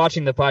 For those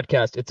watching the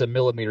podcast, it's a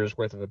millimeter's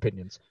worth of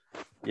opinions.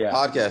 Yeah.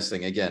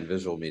 Podcasting, again,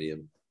 visual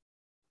medium.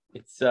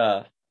 It's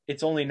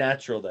only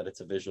natural that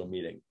it's a visual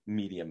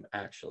medium,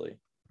 actually.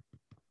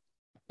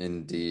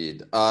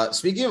 Indeed.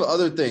 Speaking of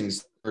other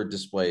things that are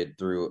displayed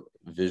through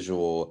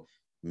visual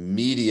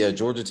media,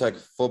 Georgia Tech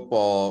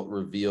football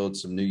revealed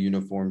some new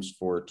uniforms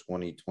for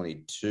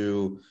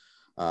 2022.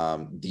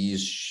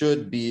 These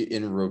should be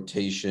in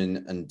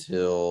rotation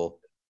until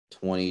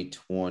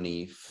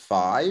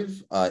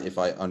 2025, if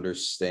I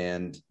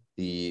understand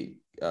the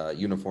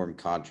uniform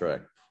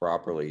contract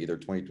properly, either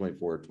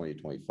 2024 or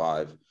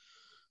 2025.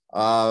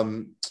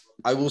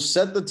 I will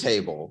set the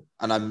table,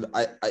 and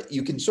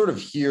you can sort of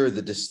hear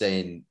the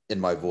disdain in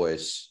my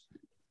voice.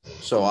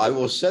 So I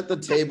will set the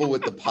table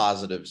with the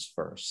positives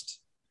first.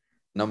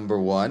 Number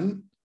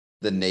one,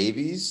 the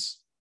navies,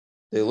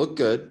 they look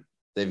good.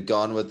 They've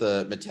gone with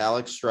a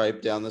metallic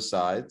stripe down the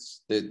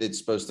sides. It's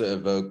supposed to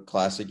evoke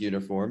classic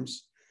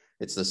uniforms.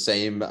 It's the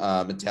same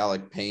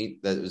metallic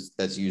paint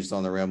that's used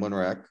on the Ramblin'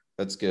 Wreck.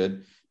 That's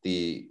good.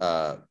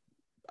 I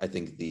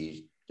think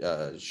the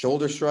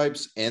shoulder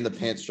stripes and the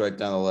pant stripe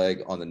down the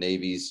leg on the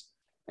navies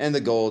and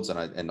the golds,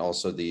 and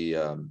also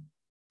the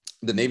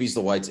navies,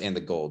 the whites, and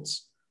the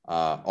golds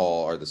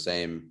all are the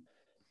same.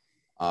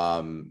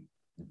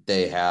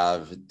 They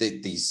have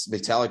these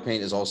metallic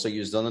paint is also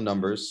used on the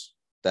numbers.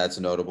 That's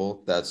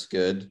notable. That's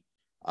good.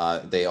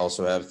 They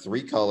also have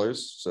 3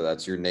 colors. So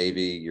that's your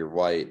navy, your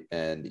white,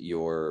 and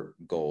your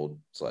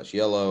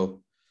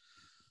gold/yellow.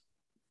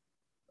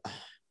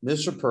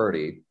 Mr.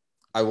 Purdy,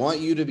 I want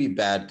you to be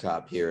bad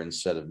cop here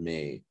instead of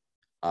me.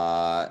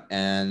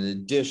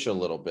 and dish a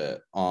little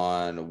bit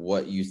on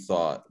what you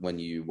thought when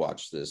you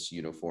watched this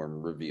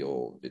uniform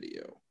reveal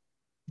video.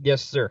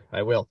 Yes, sir.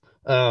 I will.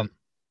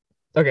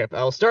 Okay,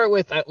 I'll start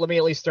with. Let me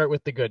at least start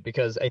with the good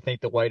because I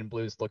think the white and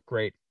blues look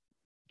great,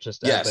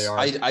 just as they Yes, are.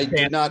 I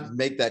did not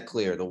make that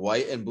clear. The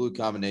white and blue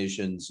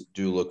combinations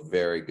do look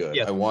very good.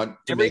 Yes. I want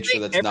to make sure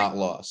that's not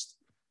lost.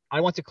 I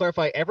want to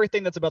clarify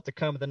everything that's about to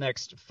come in the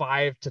next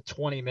 5 to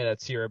 20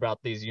 minutes here about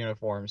these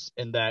uniforms,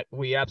 in that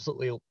we have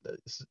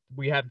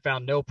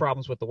found no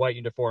problems with the white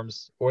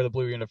uniforms or the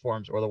blue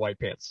uniforms or the white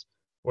pants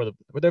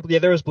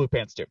there was blue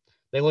pants too.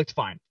 They looked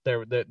fine.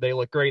 They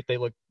look great. They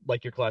look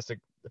like your classic.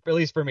 At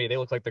least for me, they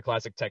look like the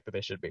classic tech that they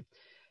should be.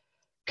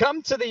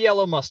 Come to the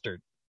yellow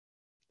mustard,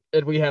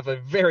 and we have a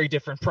very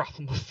different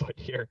problem afoot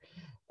here.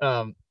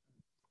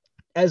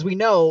 As we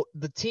know,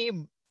 the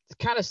team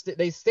kind of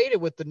they stated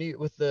with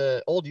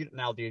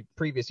the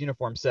previous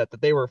uniform set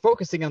that they were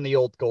focusing on the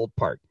old gold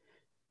part.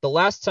 The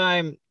last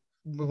time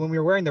when we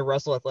were wearing the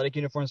Russell Athletic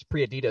uniforms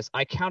pre-Adidas,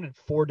 I counted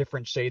 4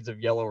 different shades of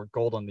yellow or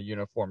gold on the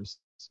uniforms,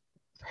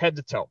 head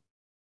to toe,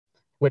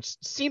 which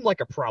seemed like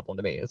a problem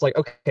to me. It's like,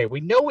 okay,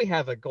 we know we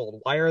have a gold.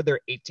 Why are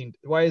there 18?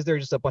 Why is there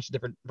just a bunch of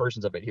different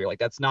versions of it here? Like,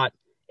 that's not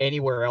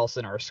anywhere else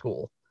in our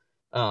school.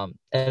 And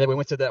then we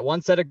went to that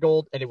one set of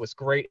gold, and it was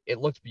great. It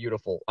looked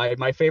beautiful.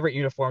 My favorite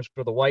uniforms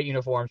were the white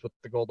uniforms with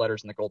the gold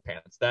letters and the gold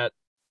pants. That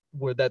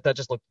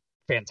just looked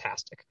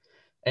fantastic.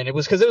 And it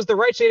was because it was the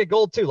right shade of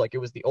gold too. Like, it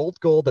was the old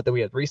gold that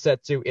we had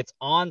reset to. It's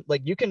on,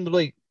 like, you can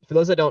literally, for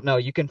those that don't know,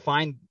 you can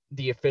find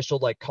the official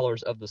like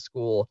colors of the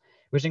school,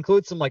 which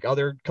includes some like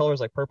other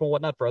colors like purple and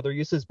whatnot for other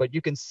uses, but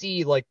you can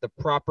see like the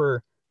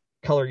proper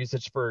color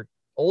usage for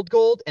old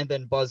gold and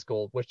then Buzz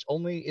gold, which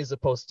only is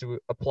supposed to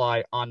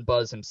apply on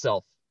Buzz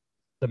himself,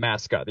 the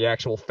mascot, the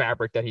actual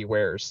fabric that he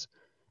wears.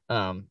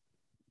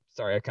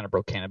 Sorry, I kind of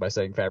broke canon by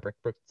saying fabric.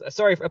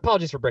 Sorry,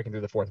 apologies for breaking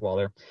through the fourth wall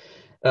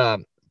there.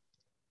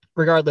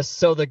 Regardless,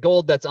 so the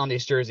gold that's on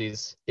these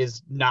jerseys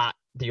is not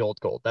the old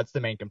gold. That's the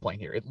main complaint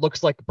here. It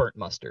looks like burnt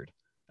mustard.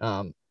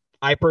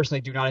 I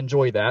personally do not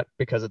enjoy that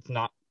because it's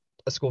not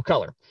a school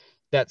color.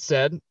 That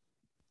said,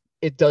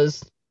 it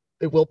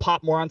will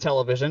pop more on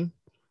television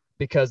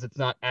because it's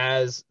not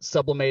as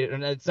sublimated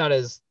and it's not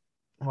as,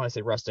 I want to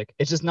say rustic.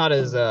 It's just not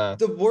as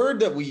the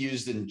word that we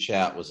used in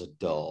chat was a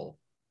dull.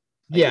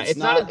 Yeah, it's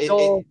not as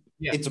dull.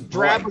 It's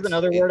drab was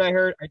another word I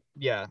heard.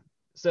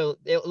 So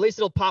at least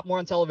it'll pop more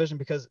on television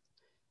because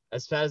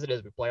as fat as it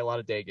is, we play a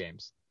lot of day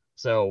games.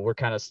 So we're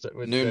kind of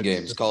noon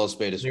games. Call a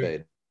spade a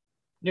spade.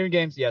 Noon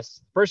games,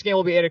 yes. First game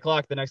will be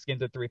 8:00. The next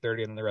game's at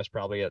 3:30, and then the rest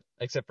probably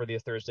except for the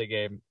Thursday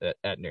game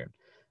at noon.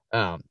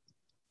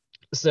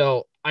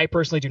 So I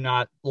personally do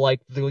not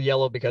like the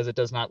yellow because it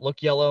does not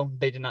look yellow.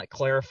 They did not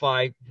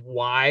clarify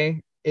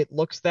why it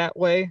looks that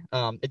way.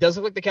 It does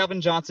look like the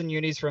Calvin Johnson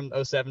unis from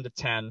 07 to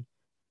 10.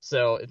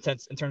 So in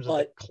terms of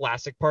the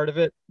classic part of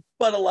it,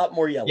 but a lot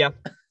more yellow. Yeah.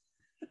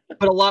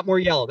 But a lot more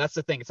yellow. That's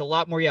the thing. It's a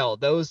lot more yellow.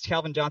 Those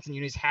Calvin Johnson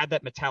unis had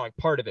that metallic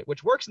part of it,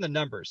 which works in the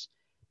numbers.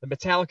 The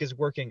metallic is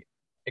working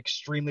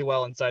extremely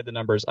well inside the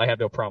numbers. I have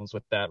no problems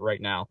with that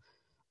right now.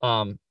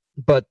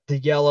 But the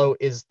yellow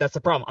that's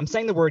the problem. I'm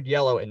saying the word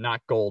yellow and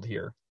not gold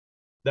here.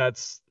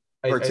 That's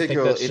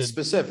particularly, it's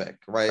specific,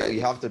 right?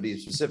 You have to be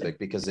specific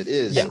because it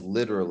is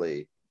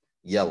literally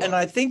yellow. And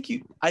I think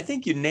you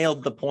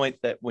nailed the point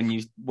that when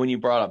you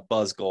brought up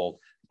Buzz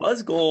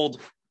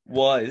Gold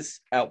was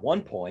at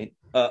one point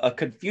a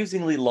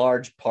confusingly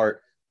large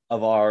part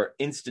of our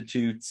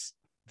institute's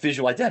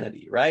visual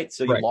identity, right?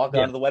 So you log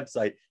onto the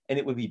website and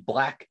it would be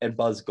black and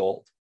Buzz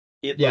Gold.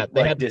 They had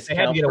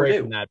to get away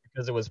from that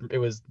because it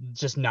was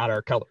just not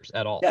our colors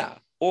at all. Yeah,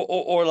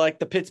 or like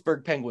the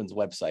Pittsburgh Penguins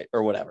website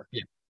or whatever.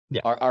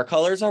 Yeah. Our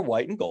colors are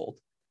white and gold,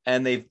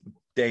 and they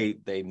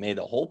made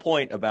a whole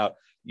point about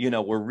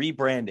we're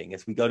rebranding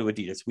as we go to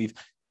Adidas.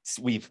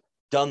 We've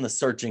done the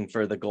searching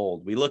for the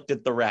gold. We looked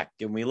at the rec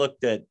and we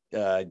looked at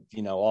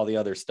all the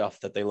other stuff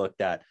that they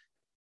looked at.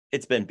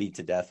 It's been beat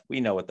to death.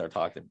 We know what they're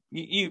talking.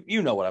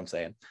 You know what I'm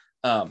saying.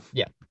 And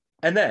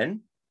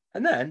then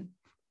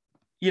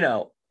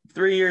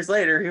 3 years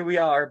later, here we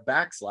are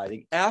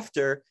backsliding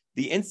after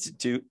the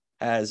Institute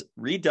has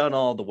redone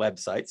all the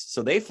websites.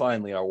 So they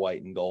finally are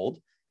white and gold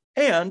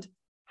and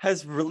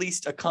has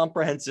released a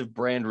comprehensive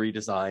brand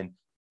redesign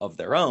of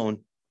their own,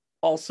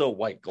 also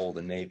white, gold,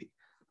 and navy.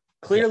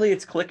 Clearly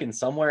it's clicking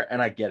somewhere,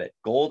 and I get it.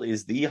 Gold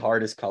is the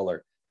hardest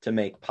color to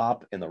make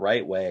pop in the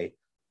right way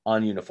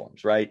on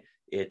uniforms, right?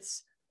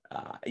 It's,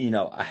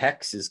 a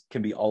hex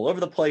can be all over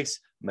the place.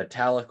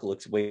 Metallic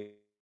looks way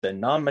than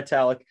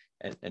non-metallic,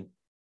 and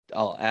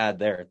I'll add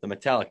there, the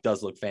metallic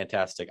does look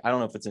fantastic. I don't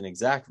know if it's an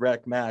exact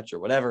rec match or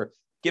whatever.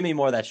 Give me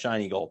more of that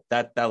shiny gold.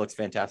 That looks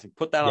fantastic.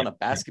 Put that on a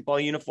basketball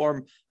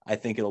uniform. I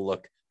think it'll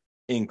look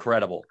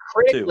incredible.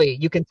 Critically,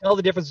 you can tell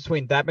the difference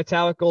between that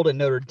metallic gold and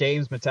Notre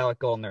Dame's metallic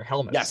gold in their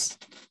helmets. Yes,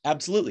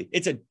 absolutely.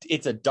 It's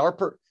a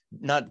deeper,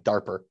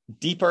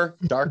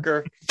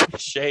 darker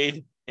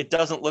shade. It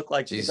doesn't look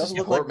like Jesus,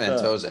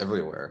 portmanteaus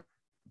everywhere.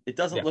 It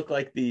doesn't look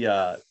like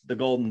the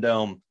Golden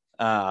Dome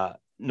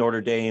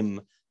Notre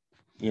Dame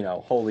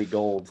holy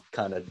gold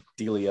kind of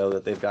dealio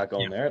that they've got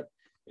going there.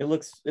 It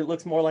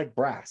looks more like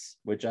brass,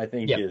 which I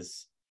think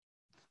is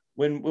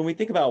when we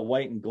think about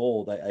white and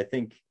gold, I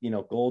think,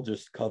 gold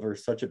just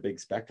covers such a big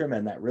spectrum,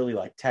 and that really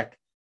like tech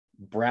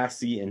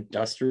brassy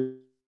industrial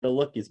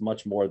look is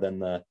much more than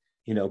the,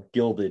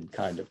 gilded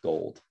kind of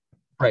gold.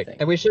 Right.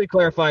 And we should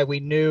clarify, we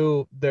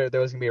knew there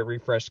was going to be a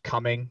refresh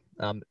coming.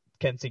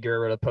 Ken Segura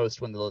wrote a post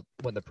when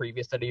the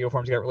previous set of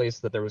uniforms got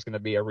released that there was going to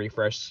be a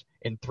refresh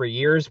in 3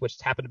 years,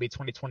 which happened to be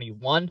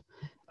 2021.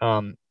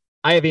 I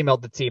have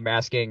emailed the team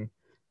asking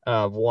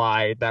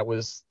why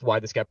this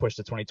got pushed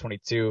to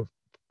 2022,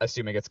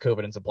 assuming it's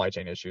COVID and supply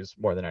chain issues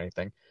more than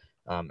anything,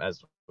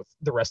 as with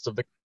the rest of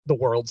the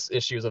world's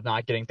issues of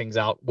not getting things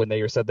out when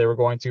they said they were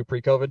going to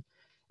pre-COVID.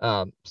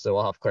 So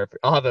I'll have clarify.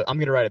 I'm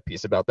going to write a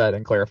piece about that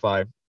and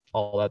clarify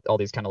all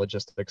these kind of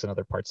logistics and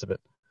other parts of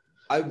it.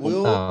 I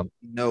will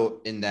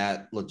note in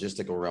that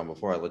logistical realm,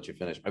 before I let you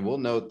finish, I will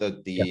note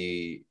that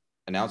the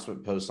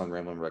announcement post on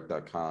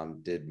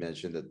RamblingWreck.com did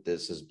mention that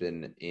this has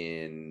been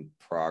in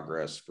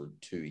progress for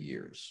 2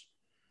 years,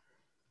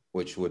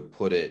 which would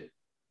put it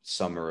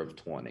summer of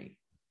 20.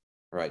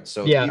 Right.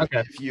 So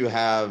if you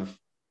have,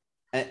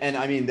 and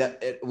I mean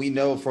that we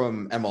know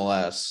from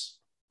MLS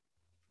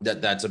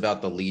that's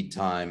about the lead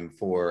time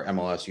for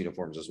MLS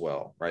uniforms as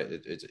well, right?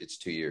 It's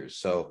 2 years.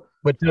 So,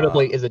 but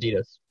notably is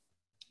Adidas.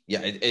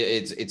 Yeah,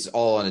 it's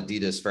all on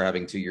Adidas for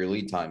having 2-year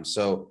lead time.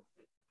 So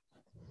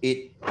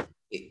I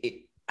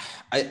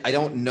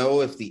don't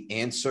know if the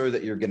answer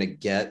that you're going to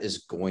get is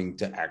going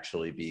to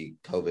actually be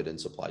COVID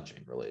and supply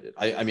chain related.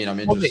 I mean, I'm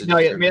interested to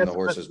hear from the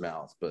horse's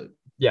mouth, but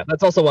yeah,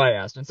 that's also why I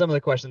asked. And some of the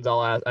questions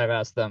I've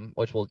asked them,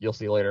 which you'll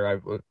see later,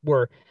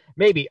 were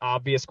maybe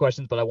obvious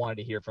questions, but I wanted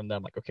to hear from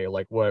them. Like, okay,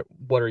 like what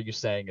are you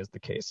saying is the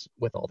case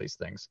with all these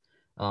things?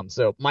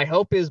 So my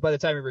hope is by the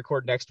time we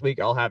record next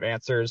week, I'll have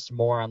answers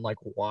more on like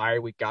why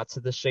we got to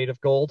this shade of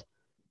gold.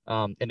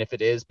 And if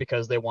it is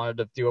because they wanted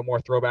to do a more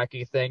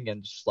throwbacky thing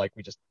and just like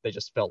they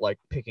just felt like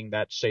picking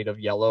that shade of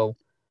yellow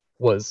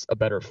was a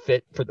better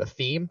fit for the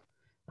theme,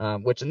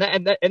 which in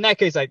that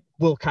case I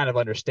will kind of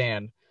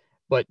understand,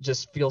 but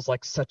just feels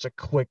like such a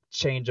quick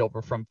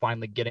changeover from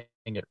finally getting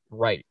it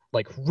right,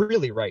 like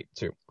really right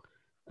too,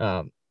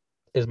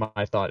 is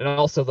my thought. And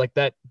also like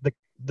that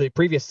the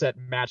previous set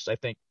matched, I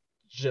think,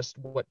 just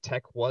what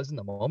tech was in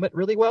the moment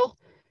really well,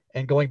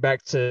 and going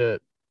back to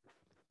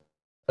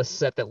a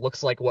set that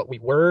looks like what we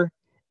were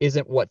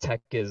isn't what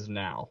tech is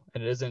now,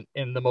 and it isn't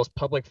in the most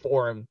public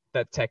forum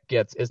that tech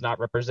gets is not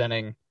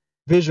representing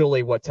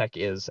visually what tech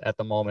is at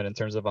the moment in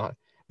terms of a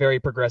very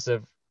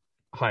progressive,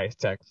 high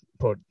tech,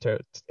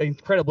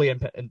 incredibly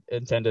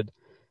intended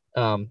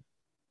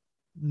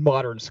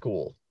modern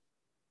school.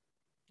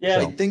 Yeah,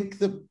 so.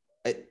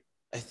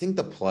 I think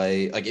the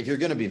play, like if you're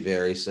going to be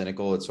very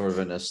cynical, it's sort of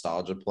a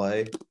nostalgia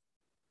play,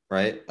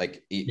 right?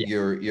 Like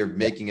you're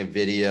making a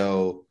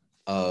video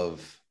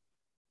of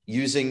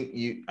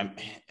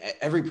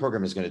every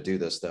program is going to do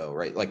this though,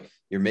 right? Like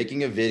you're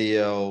making a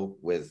video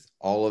with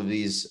all of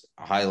these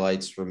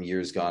highlights from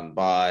years gone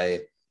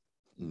by,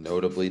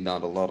 notably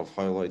not a lot of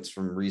highlights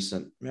from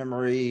recent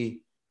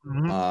memory.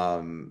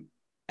 Mm-hmm.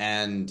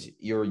 And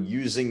you're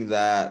using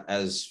that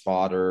as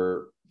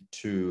fodder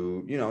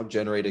to,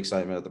 generate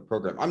excitement of the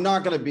program. I'm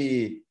not going to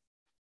be,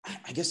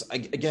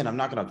 I'm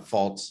not going to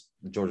fault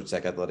the Georgia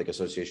Tech Athletic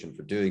Association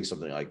for doing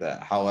something like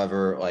that.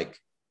 However,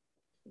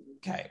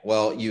 okay,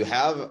 well, you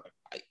have,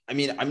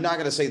 I'm not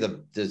going to say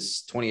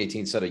this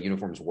 2018 set of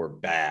uniforms were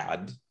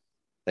bad.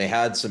 They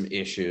had some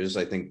issues.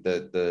 I think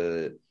that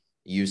the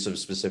use of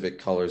specific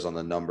colors on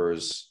the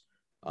numbers,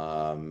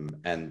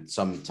 and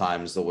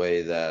sometimes the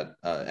way that,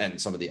 and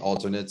some of the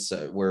alternates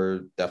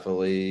were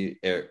definitely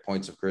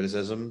points of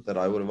criticism that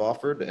I would have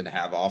offered and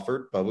have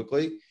offered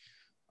publicly.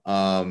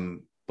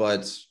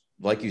 But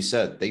like you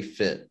said, they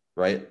fit,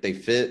 right? They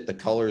fit, the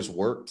colors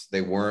worked.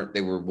 They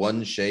were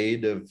one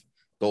shade of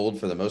gold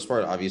for the most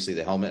part. Obviously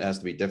the helmet has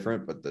to be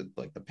different, but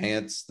the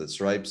pants, the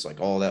stripes, like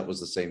all that was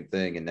the same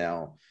thing. And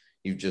now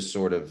you've just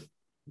sort of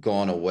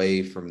gone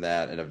away from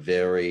that in a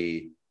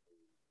very,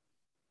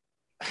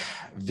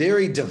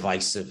 very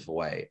divisive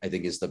way, I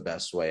think is the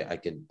best way I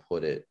can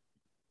put it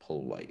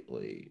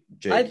politely.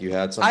 Jake, you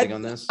had something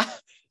on this?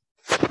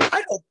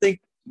 I don't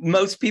think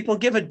most people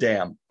give a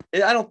damn.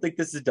 I don't think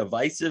this is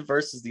divisive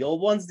versus the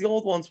old ones. The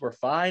old ones were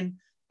fine.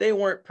 They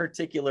weren't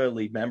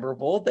particularly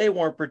memorable. They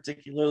weren't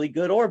particularly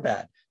good or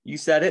bad. You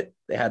said it.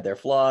 They had their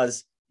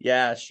flaws.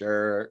 Yeah,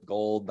 sure.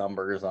 Gold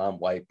numbers on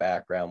white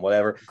background,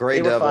 whatever.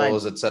 Gray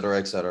Devils, et cetera,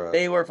 et cetera.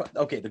 They were fine.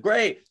 Okay. The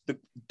gray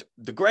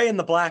and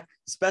the black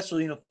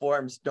special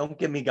uniforms, don't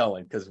get me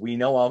going because we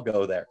know I'll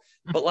go there.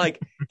 But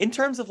in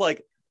terms of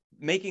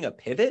making a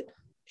pivot,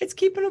 it's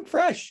keeping them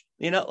fresh.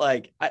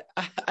 I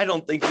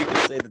don't think you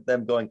can say that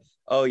them going,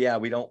 oh yeah,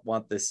 we don't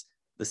want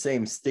the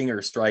same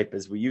stinger stripe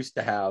as we used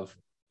to have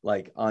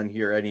on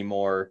here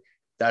anymore.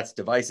 That's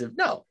divisive.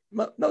 No,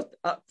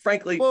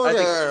 frankly, well,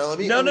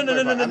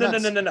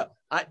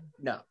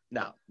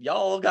 no.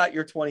 Y'all got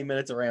your 20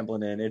 minutes of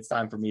rambling in. It's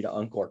time for me to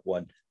uncork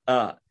one.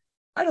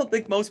 I don't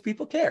think most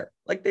people care.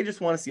 Like they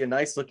just want to see a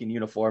nice looking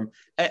uniform,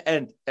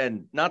 and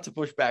not to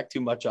push back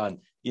too much on,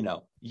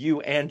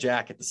 you and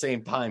Jack at the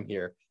same time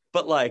here,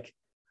 but like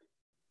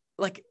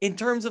in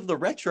terms of the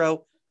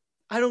retro,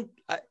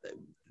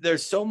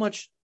 there's so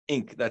much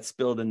ink that's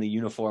spilled in the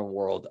uniform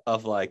world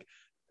of like,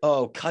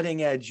 oh,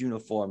 cutting edge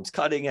uniforms,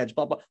 cutting edge,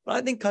 blah, blah. But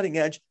I think cutting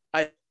edge,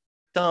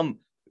 some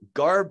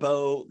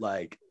Garbo,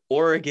 like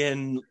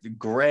Oregon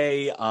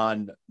gray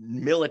on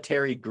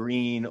military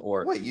green,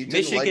 or what, you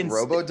didn't like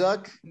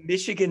RoboDuck?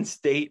 Michigan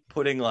State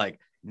putting like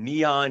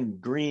neon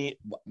green.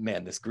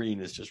 Man, this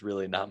green is just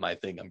really not my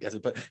thing, I'm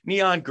guessing, but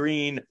neon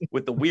green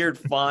with the weird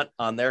font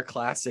on their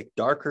classic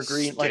darker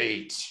green.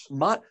 State.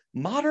 Like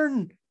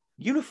modern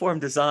uniform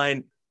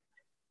design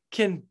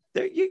you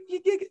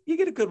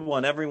get a good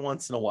one every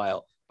once in a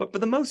while, but for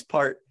the most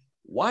part,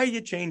 why are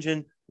you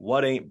changing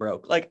what ain't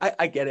broke? Like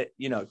I get it,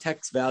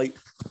 text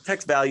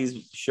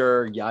values,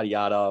 sure, yada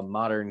yada,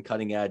 modern,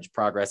 cutting edge,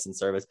 progress and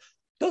service.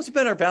 Those have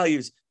been our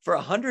values for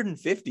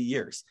 150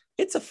 years.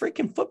 It's a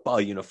freaking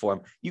football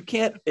uniform. You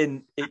can't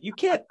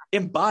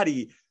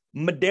embody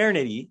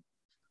modernity.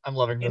 I'm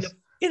loving this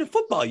in a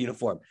football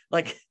uniform.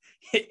 Like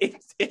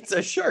it's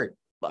a shirt.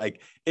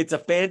 Like it's a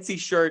fancy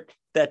shirt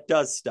that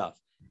does stuff.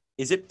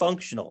 Is it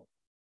functional?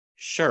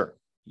 Sure.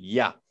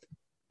 Yeah.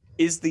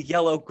 Is the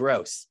yellow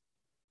gross?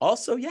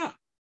 Also, yeah.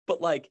 But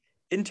like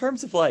in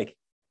terms of like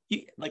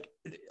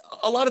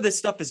a lot of this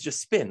stuff is just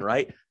spin,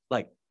 right?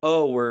 Like,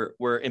 oh,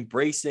 we're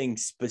embracing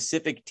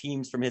specific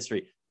teams from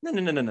history.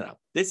 No.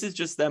 This is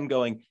just them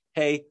going,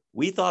 hey,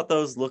 we thought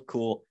those look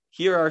cool.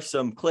 Here are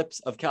some clips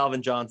of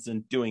Calvin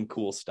Johnson doing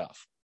cool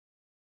stuff.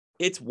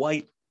 It's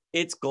white,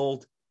 it's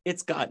gold,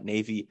 it's got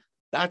navy.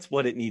 That's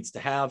what it needs to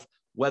have.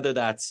 Whether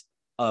that's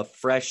a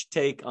fresh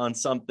take on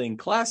something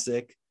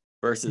classic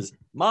versus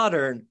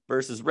modern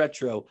versus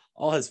retro,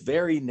 all has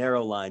very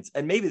narrow lines.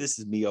 And maybe this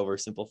is me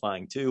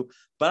oversimplifying too,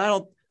 but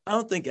I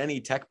don't think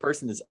any tech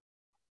person is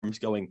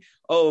going,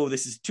 oh,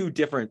 this is too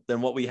different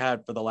than what we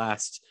had for the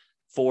last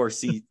 4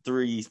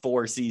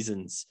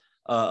 seasons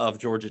of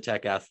Georgia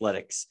Tech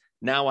athletics.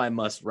 Now I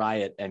must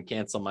riot and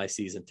cancel my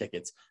season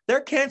tickets.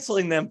 They're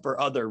canceling them for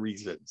other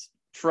reasons.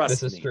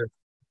 Trust me.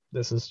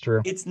 This is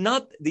true. It's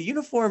not the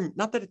uniform,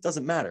 not that it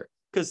doesn't matter,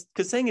 because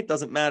saying it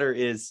doesn't matter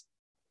is,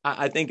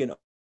 I think, an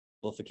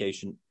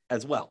amplification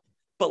as well.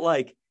 But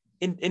like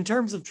in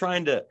terms of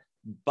trying to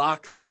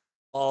box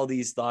all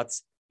these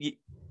thoughts,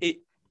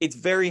 it's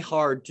very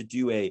hard to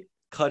do a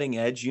cutting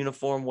edge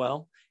uniform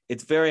well.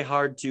 It's very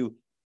hard to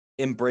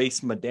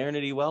embrace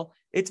modernity well.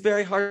 It's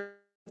very hard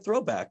to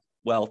throwback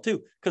well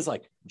too, because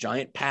like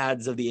giant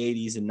pads of the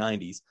 80s and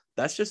 90s,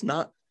 that's just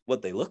not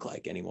what they look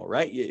like anymore,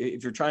 right?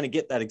 If you're trying to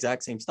get that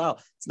exact same style,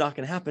 it's not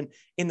going to happen.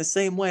 In the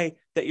same way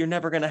that you're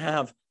never going to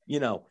have,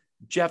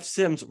 Jeff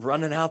Sims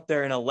running out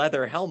there in a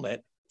leather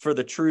helmet for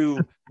the true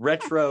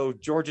retro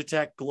Georgia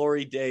Tech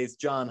glory days,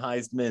 John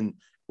Heisman,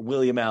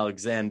 William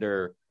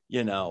Alexander,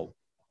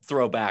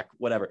 throwback,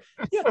 whatever.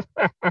 Yeah.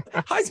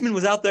 Heisman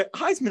was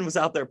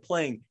out there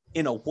playing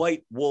in a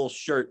white wool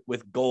shirt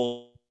with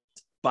gold,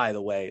 by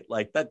the way,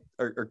 like that,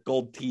 or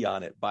gold tee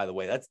on it, by the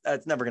way.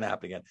 That's never going to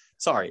happen again.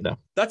 Sorry. No.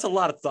 That's a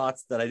lot of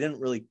thoughts that I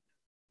didn't really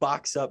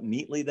box up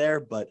neatly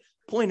there, but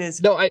point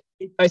is, no, I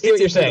see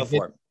what you're saying.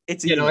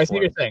 It's a uniform. I see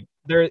what you're saying.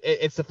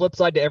 It's the flip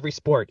side to every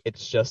sport.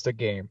 It's just a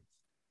game.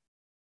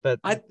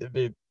 But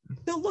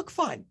they'll look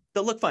fine.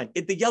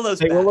 The yellow's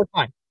they back. will look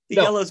fine.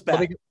 Yellow's back.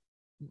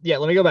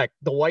 Let me go back.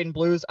 The white and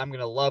blues, I'm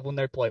gonna love when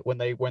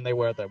they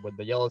wear them. When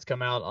the yellows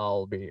come out,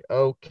 I'll be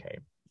okay.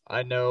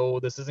 I know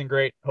this isn't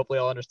great. Hopefully,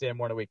 I'll understand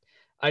more in a week.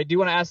 I do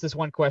want to ask this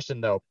one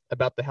question though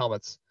about the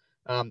helmets.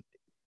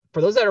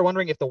 For those that are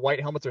wondering if the white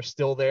helmets are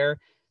still there,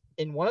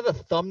 in one of the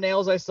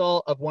thumbnails I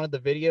saw of one of the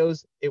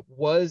videos, it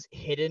was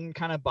hidden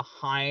kind of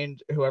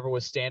behind whoever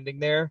was standing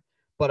there,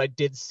 but I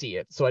did see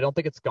it, so I don't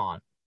think it's gone.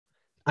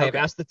 Okay. I have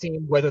asked the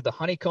team whether the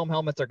honeycomb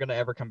helmets are going to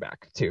ever come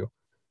back too,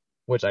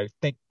 which I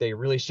think they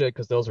really should,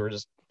 because those were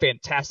just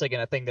fantastic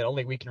and a thing that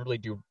only we can really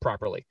do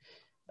properly.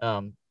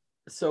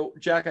 So,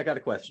 Jack, I got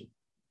a question.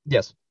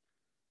 Yes.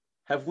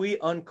 Have we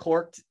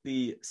uncorked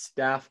the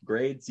staff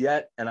grades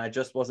yet, and I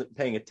just wasn't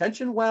paying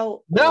attention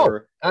well? No.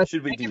 Or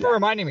should we do that? Thank you for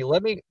reminding me.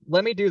 Let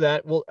me do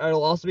that. Well,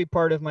 it'll also be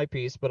part of my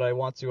piece, but I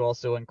want to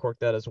also uncork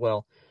that as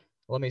well.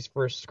 Let me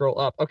first scroll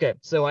up. Okay,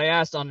 so I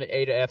asked on the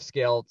A to F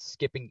scale,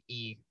 skipping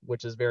E,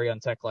 which is very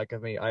untech-like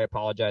of me. I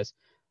apologize.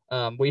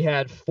 We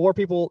had 4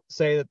 people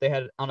say that they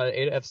had on the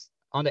A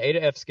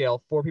to F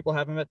scale. 4 people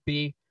have them at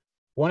B,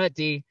 1 at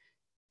D,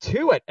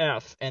 2 at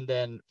F, and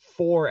then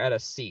 4 at a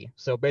C.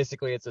 So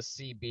basically, it's a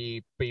C,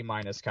 B, B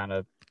minus kind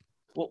of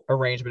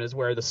arrangement is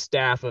where the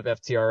staff of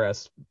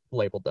FTRS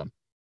labeled them.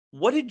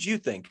 What did you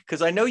think?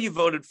 Because I know you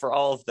voted for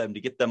all of them to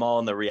get them all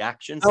in the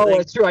reactions. Oh,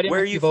 it's true. I didn't.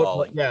 Where are you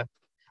falling? Yeah.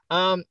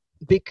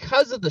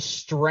 Because of the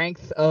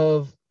strength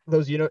of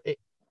those,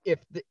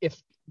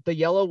 if the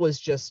yellow was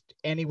just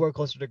anywhere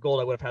closer to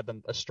gold, I would have had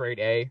them a straight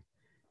A.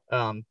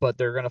 But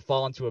they're going to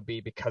fall into a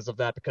B because of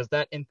that, because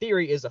that in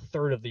theory is a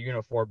third of the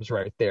uniforms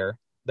right there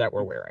that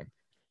we're wearing,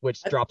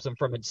 which drops them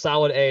from a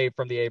solid A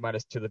from the A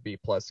minus to the B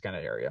plus kind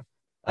of area.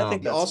 I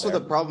think that's also fair.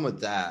 the problem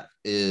with that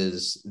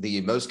is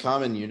the most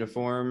common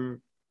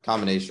uniform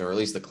combination, or at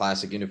least the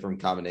classic uniform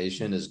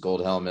combination, is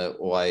gold helmet,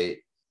 white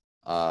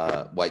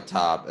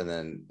top, and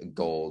then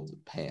gold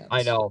pants.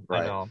 I know.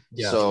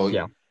 Yeah. So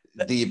yeah.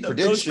 the prediction,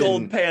 those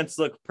gold pants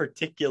look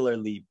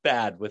particularly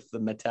bad with the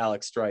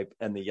metallic stripe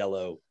and the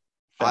yellow.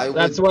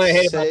 That's what I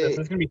hate about this.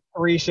 There's gonna be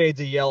 3 shades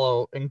of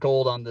yellow and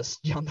gold on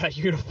that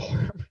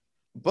uniform.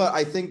 But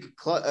I think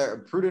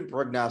prudent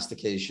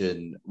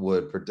prognostication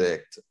would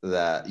predict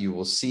that you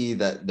will see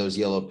that those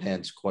yellow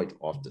pants quite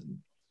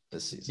often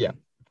this season. Yeah.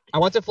 I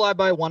want to fly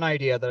by one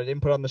idea that I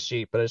didn't put on the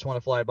sheet, but I just want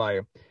to fly by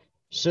you.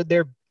 Should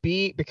there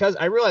be, because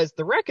I realize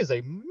the Wreck is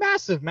a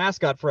massive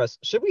mascot for us,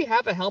 should we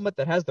have a helmet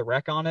that has the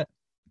Wreck on it?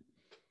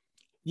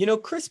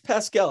 Chris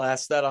Pascal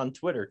asked that on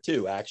Twitter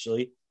too,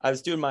 actually. I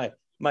was doing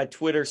my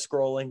Twitter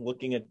scrolling,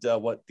 looking at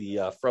what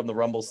the From the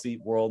Rumble Seat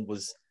world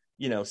was,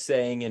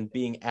 saying and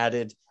being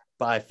added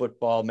by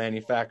football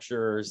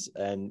manufacturers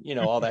and,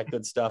 all that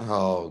good stuff.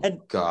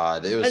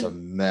 God, it was a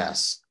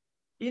mess.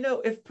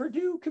 If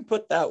Purdue can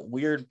put that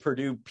weird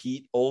Purdue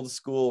Pete old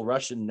school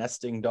Russian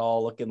nesting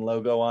doll looking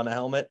logo on a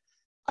helmet,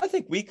 I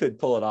think we could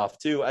pull it off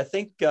too. I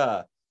think,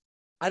 I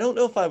don't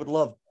know if I would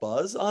love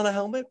Buzz on a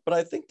helmet, but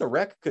I think the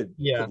Wreck could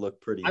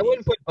look pretty neat.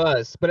 Wouldn't put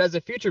Buzz, but as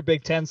a future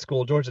Big Ten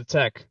school, Georgia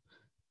Tech,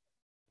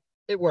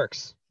 it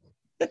works.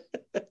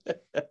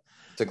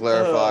 To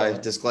clarify,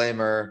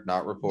 disclaimer,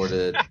 not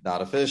reported,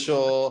 not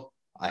official.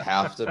 I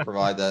have to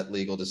provide that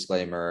legal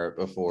disclaimer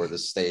before the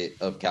state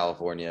of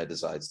California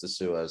decides to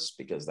sue us,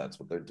 because that's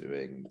what they're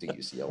doing to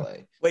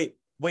UCLA. Wait,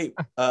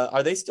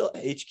 are they still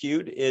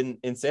HQ'd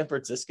in San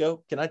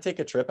Francisco? Can I take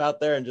a trip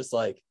out there and just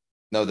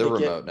No, they're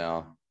remote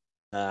now.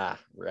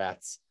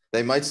 Rats.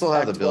 They might still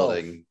have the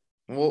building.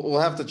 We'll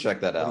have to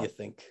check that out. What do you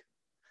think?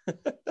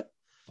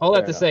 All I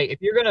have to say, if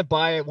you're gonna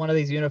buy one of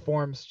these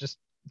uniforms, just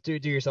do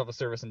yourself a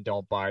service and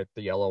don't buy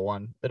the yellow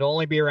one. It'll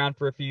only be around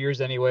for a few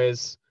years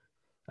anyways.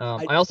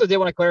 I also did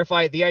want to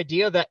clarify the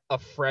idea that a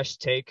fresh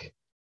take,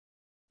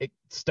 it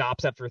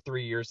stops after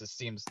 3 years. It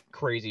seems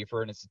crazy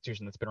for an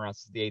institution that's been around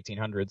since the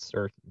 1800s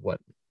or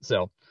what.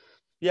 So,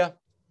 yeah,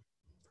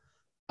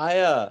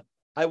 I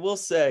will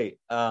say,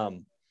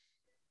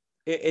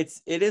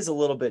 it is a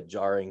little bit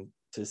jarring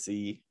to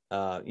see,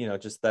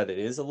 just that it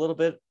is a little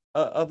bit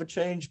of a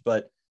change,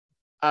 but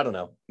I don't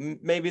know.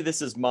 Maybe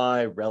this is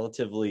my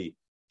relatively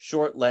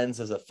short lens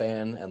as a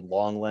fan and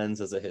long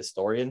lens as a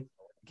historian.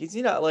 Because,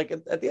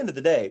 at the end of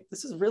the day,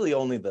 this is really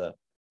only I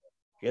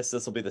guess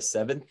this will be the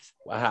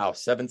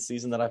seventh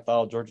season that I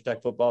follow Georgia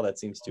Tech football. That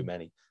seems too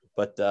many.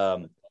 But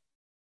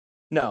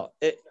no,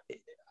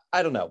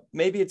 I don't know.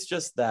 Maybe it's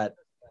just that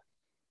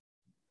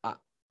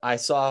I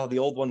saw the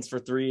old ones for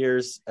 3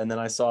 years, and then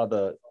I saw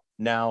the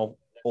now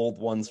old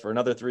ones for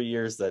another 3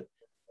 years, that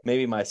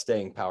maybe my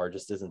staying power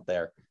just isn't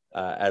there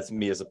as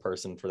me as a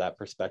person for that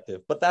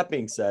perspective. But that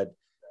being said,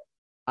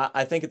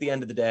 I think at the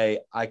end of the day,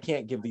 I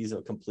can't give these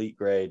a complete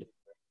grade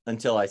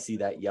until I see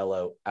that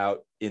yellow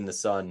out in the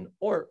sun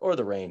or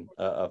the rain.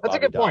 That's a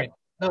good point.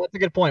 No, that's a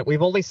good point.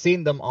 We've only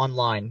seen them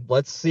online.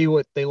 Let's see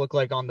what they look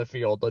like on the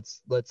field.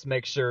 Let's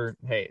make sure.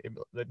 Hey,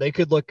 they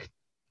could look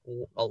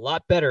a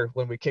lot better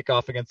when we kick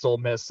off against Ole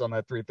Miss on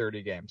that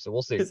 3:30 game. So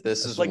we'll see.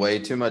 This is way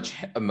too much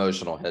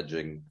emotional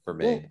hedging for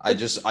me. I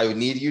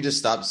need you to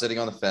stop sitting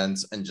on the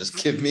fence and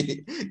just give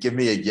me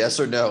a yes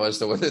or no as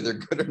to whether they're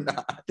good or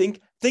not.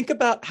 Think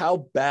about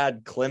how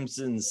bad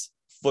Clemson's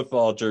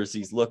football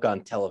jerseys look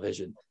on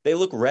television. They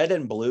look red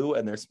and blue,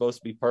 and they're supposed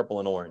to be purple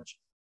and orange.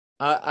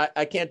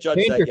 I can't judge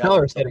that. Your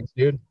color settings,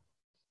 dude.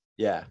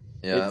 Yeah,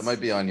 it might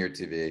be on your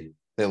TV.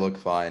 They look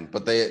fine,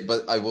 but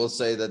I will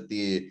say that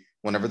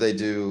whenever they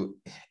do,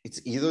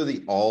 it's either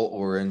the all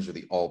orange or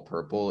the all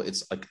purple.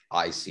 It's like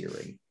eye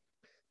searing.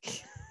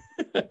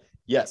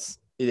 Yes,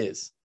 it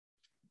is.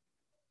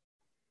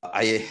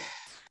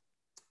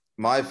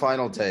 My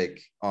final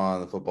take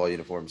on the football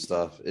uniform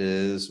stuff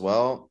is,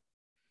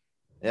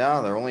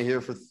 they're only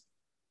here for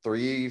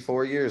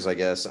 3-4 years, I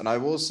guess. And I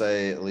will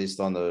say, at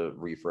least on the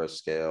refresh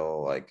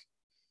scale,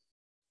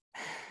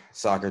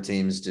 soccer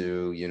teams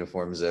do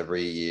uniforms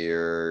every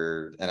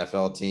year.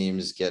 NFL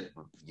teams get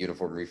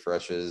uniform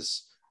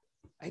refreshes,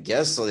 I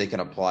guess, so they can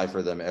apply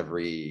for them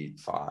every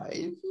 5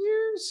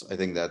 years. I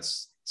think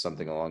that's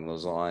something along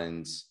those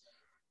lines.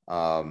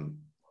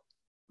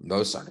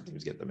 Most soccer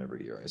teams get them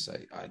every year, I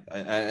say.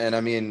 I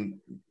mean,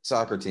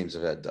 soccer teams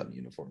have had dumb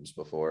uniforms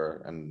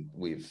before, and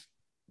we've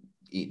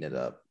eaten it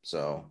up.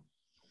 So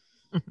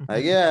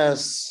I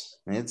guess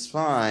it's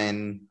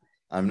fine.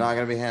 I'm not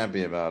going to be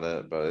happy about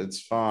it, but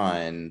it's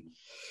fine.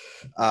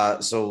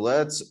 So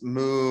let's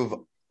move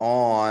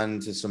on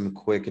to some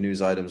quick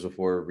news items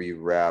before we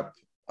wrap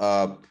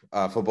up.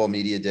 Football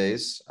media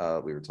days.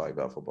 We were talking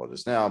about football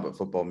just now, but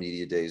football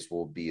media days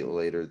will be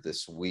later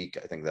this week.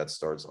 I think that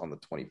starts on the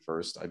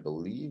 21st, I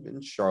believe,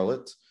 in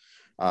Charlotte.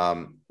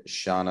 Shauna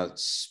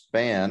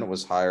Spann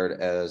was hired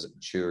as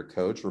cheer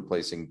coach,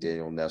 replacing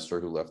Daniel Nestor,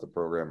 who left the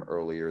program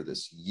earlier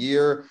this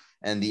year.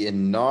 And the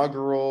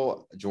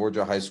inaugural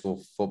Georgia High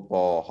School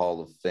Football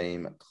Hall of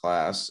Fame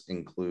class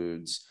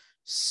includes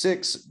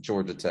 6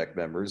 Georgia Tech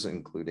members,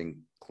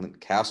 including Clint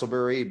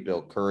Castleberry,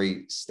 Bill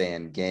Curry,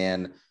 Stan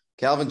Gann,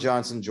 Calvin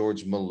Johnson,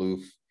 George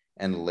Maloof,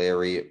 and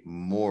Larry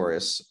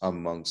Morris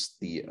amongst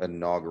the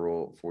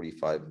inaugural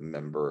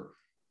 45-member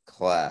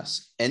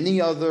class. Any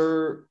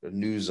other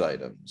news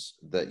items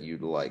that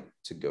you'd like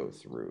to go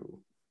through?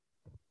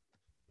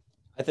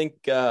 I think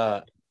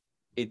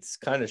it's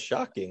kind of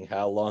shocking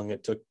how long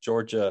it took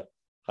Georgia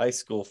high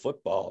school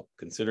football,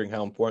 considering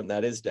how important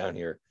that is down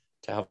here,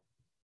 to have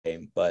a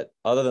game. But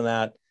other than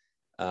that,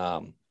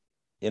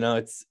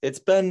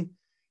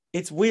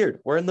 it's weird.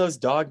 We're in those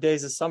dog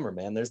days of summer,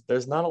 man.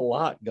 There's not a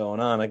lot going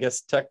on. I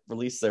guess Tech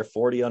released their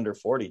 40 under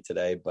 40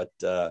 today, but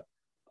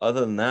other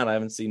than that, I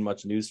haven't seen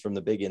much news from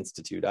the Big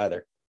Institute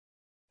either.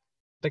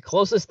 The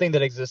closest thing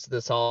that exists to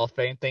this Hall of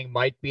Fame thing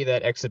might be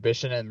that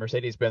exhibition at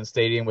Mercedes-Benz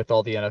Stadium with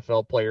all the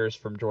NFL players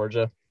from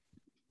Georgia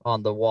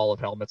on the wall of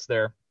helmets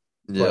there.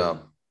 Yeah.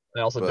 But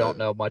I also don't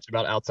know much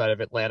about outside of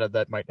Atlanta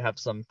that might have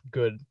some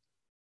good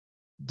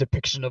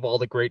depiction of all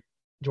the great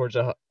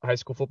Georgia high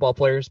school football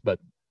players, but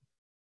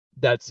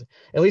that's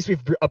at least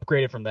we've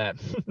upgraded from that.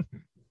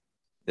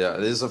 Yeah,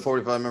 it is a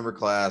 45-member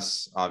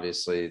class.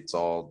 Obviously, it's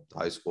all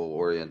high school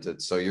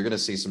oriented. So you're going to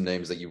see some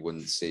names that you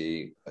wouldn't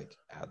see like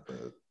at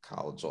the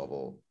college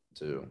level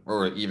too,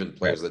 or even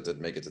players that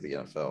didn't make it to the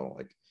NFL.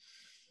 Like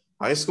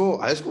high school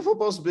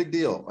football is a big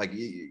deal. Like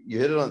you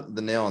hit it on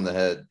the nail on the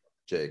head,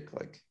 Jake.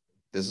 Like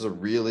there's a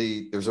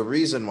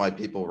reason why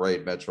people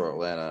rate Metro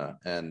Atlanta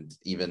and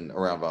even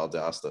around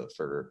Valdosta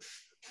for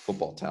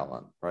football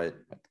talent, right?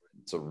 Like,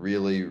 it's a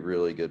really,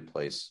 really good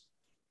place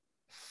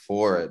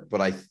for it.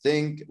 But I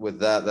think with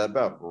that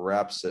about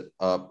wraps it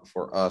up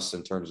for us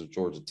in terms of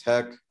Georgia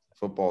Tech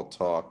football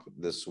talk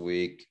this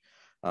week.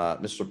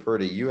 Mr.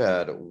 Purdy, you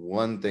had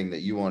one thing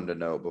that you wanted to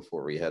know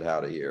before we head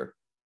out of here.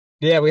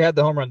 Yeah, we had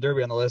the home run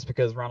derby on the list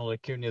because Ronald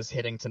Acuna is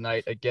hitting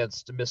tonight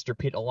against Mr.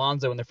 Pete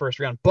Alonso in the first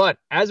round. But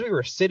as we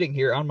were sitting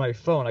here on my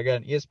phone, I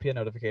got an ESPN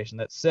notification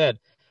that said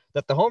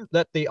that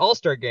the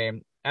All-Star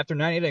game after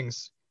 9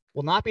 innings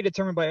will not be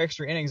determined by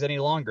extra innings any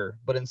longer,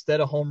 but instead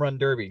a home run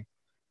derby,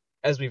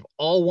 as we've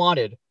all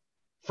wanted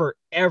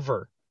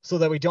forever, so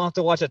that we don't have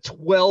to watch a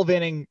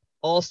 12-inning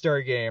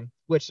All-Star game,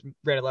 which,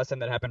 granted, last time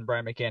that happened,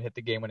 Brian McCann hit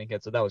the game-winning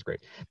hit, so that was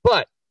great.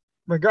 But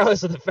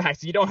regardless of the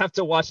fact, you don't have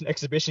to watch an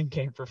exhibition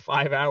game for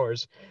 5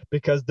 hours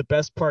because the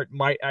best part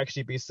might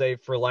actually be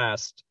saved for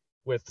last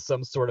with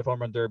some sort of home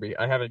run derby.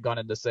 I haven't gone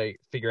in to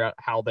figure out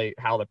how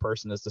the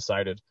person is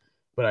decided,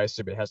 but I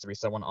assume it has to be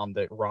someone on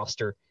the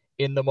roster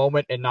in the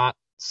moment and not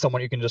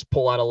someone you can just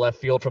pull out of left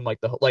field from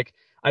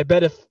I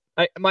bet if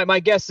my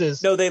guess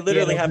is no, they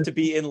literally have to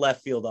be in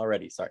left field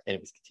already. Sorry,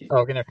 anyways, continue.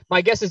 Oh, okay.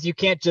 My guess is you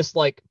can't just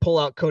pull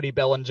out Cody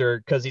Bellinger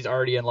because he's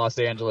already in Los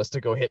Angeles to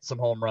go hit some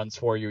home runs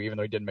for you, even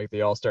though he didn't make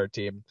the All-Star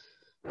team.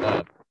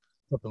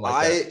 Something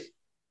like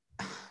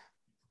that.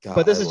 God,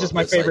 but this is just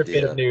my favorite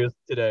bit of news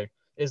today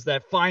is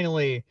that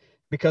finally,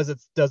 because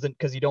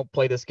you don't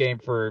play this game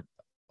for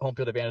home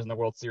field advantage in the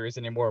World Series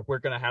anymore, we're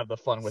gonna have the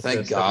fun with this.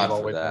 Thank God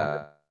for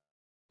that.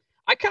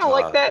 I kind of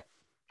like that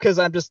because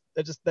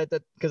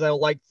because I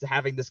like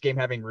having this game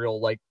having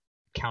real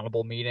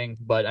countable meaning.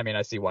 But I mean,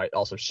 I see why it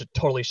also should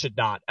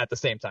not at the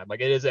same time. Like,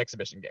 it is an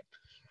exhibition game.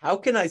 How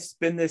can I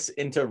spin this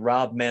into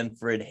Rob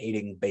Manfred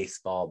hating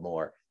baseball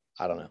more?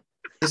 I don't know.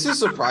 This is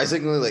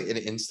surprisingly an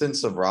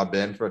instance of Rob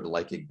Manfred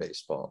liking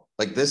baseball.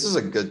 Like, this is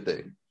a good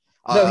thing.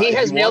 No, he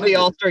has nailed the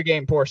All-Star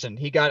game portion.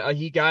 He got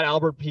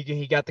Albert.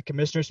 He got the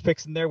commissioner's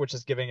picks in there, which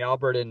is giving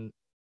Albert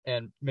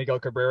and Miguel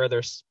Cabrera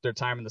their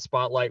time in the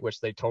spotlight,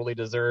 which they totally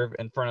deserve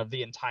in front of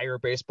the entire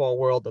baseball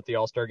world that the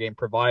All-Star game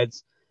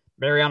provides.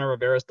 Mariano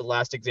Rivera is the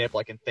last example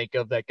I can think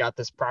of that got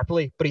this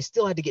properly, but he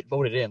still had to get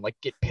voted in,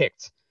 get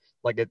picked.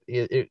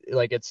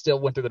 It still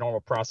went through the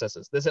normal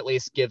processes. This at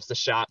least gives the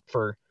shot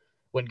for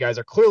when guys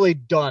are clearly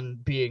done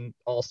being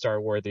All-Star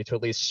worthy to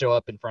at least show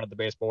up in front of the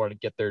baseball world and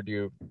get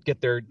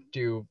their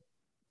due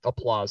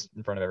applause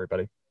in front of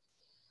everybody.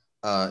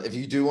 If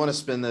you do want to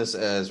spin this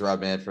as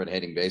Rob Manfred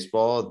hating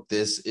baseball,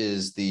 this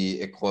is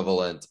the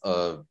equivalent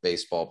of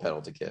baseball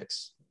penalty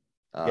kicks.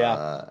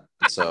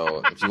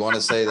 So if you want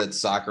to say that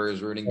soccer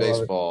is ruining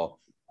baseball,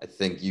 I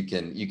think you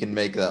can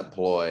make that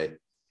ploy.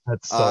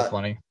 That's so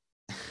funny.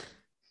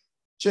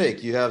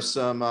 Jake, you have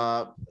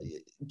some.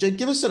 Jake,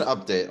 give us an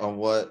update on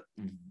what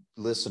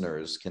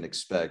listeners can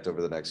expect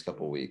over the next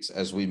couple of weeks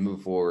as we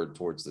move forward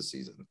towards the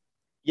season.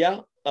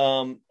 Yeah.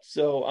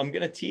 So I'm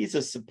going to tease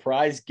a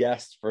surprise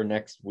guest for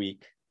next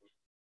week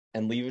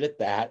and leave it at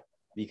that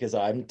because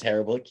I'm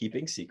terrible at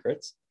keeping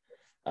secrets.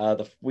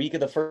 The week of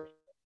the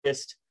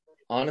first,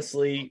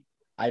 honestly,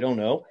 I don't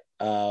know.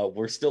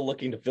 We're still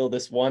looking to fill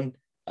this one.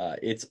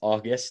 It's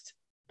August.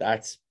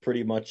 That's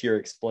pretty much your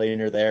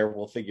explainer there.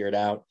 We'll figure it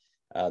out.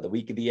 The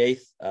week of the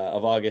 8th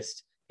of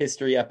August,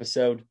 history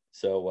episode.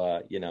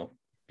 So,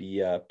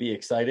 be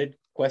excited, ?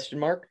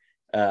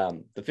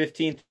 The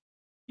 15th,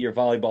 your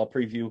volleyball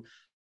preview.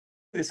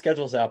 The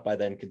schedule's out by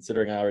then,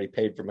 considering I already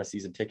paid for my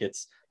season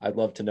tickets. I'd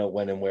love to know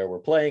when and where we're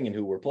playing and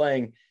who we're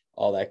playing,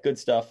 all that good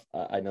stuff.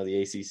 I know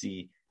the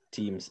ACC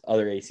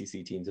other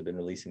ACC teams have been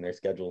releasing their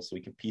schedules, so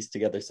we can piece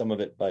together some of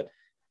it, but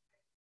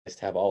just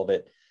have all of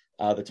it.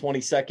 The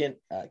 22nd,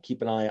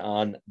 keep an eye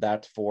on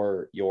that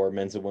for your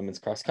men's and women's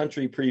cross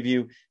country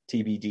preview.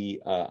 TBD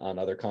on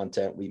other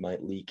content. We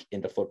might leak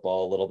into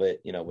football a little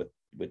bit,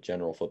 with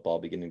general football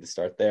beginning to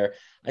start there.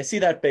 I see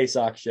that base,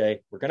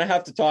 Akshay. We're going to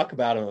have to talk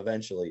about him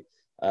eventually.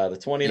 The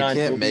 29th.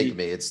 You can't make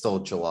me. It's still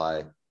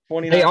July.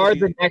 They are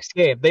the next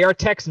game. They are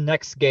Tech's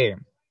next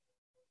game.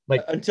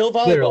 Like until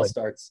volleyball literally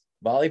starts.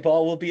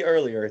 Volleyball will be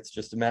earlier. It's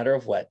just a matter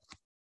of when.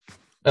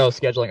 Oh,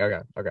 scheduling.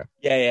 Okay.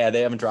 Yeah.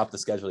 They haven't dropped the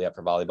schedule yet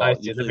for volleyball.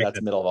 Usually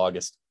that's middle of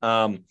August.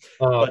 So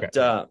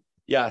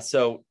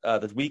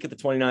the week of the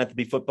 29th will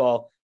be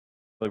football.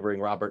 We bring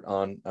Robert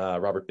on,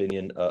 Robert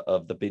Binion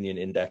of the Binion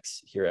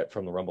Index here at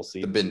From the Rumble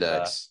Seat. The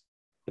Bindex.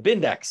 The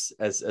Bindex,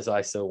 as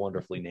I so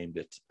wonderfully named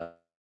it.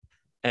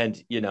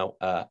 And,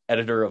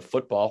 editor of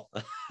football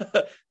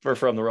for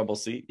From the Rumble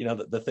Seat,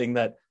 the thing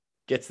that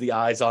gets the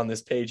eyes on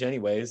this page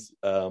anyways.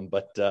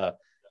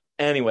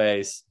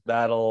 Anyways,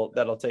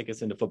 that'll take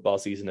us into football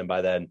season. And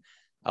by then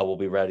we'll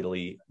be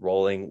readily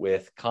rolling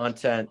with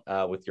content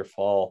with your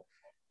fall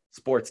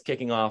sports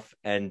kicking off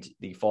and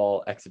the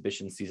fall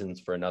exhibition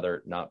seasons for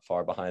another not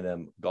far behind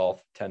them: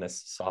 golf,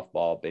 tennis,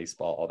 softball,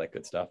 baseball, all that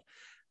good stuff.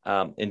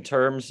 In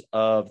terms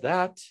of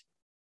that's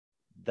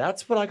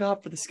what I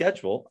got for the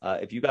schedule.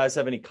 If you guys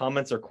have any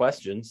comments or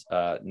questions,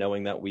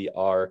 knowing that we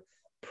are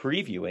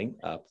previewing,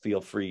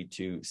 feel free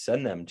to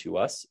send them to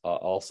us.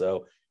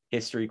 Also,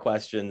 history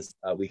questions,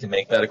 we can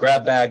make that a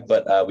grab bag,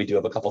 but we do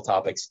have a couple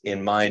topics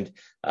in mind.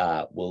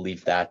 We'll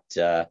leave that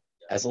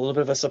as a little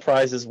bit of a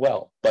surprise as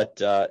well.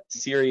 But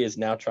Siri is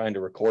now trying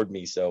to record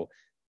me, so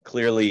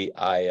clearly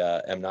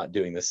I am not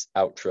doing this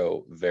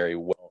outro very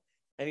well.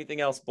 Anything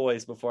else,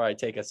 boys, before I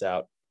take us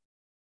out?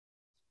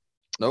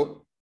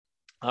 Nope.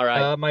 All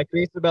right. My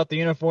tweets about the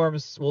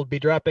uniforms will be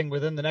dropping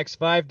within the next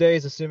 5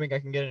 days, assuming I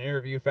can get an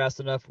interview fast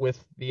enough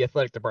with the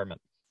athletic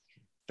department.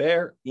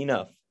 Fair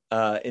enough.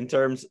 In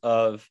terms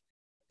of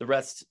the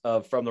rest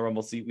of From the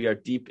Rumble Seat, we are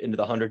deep into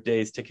the 100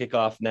 days to kick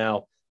off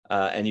now,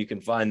 and you can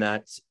find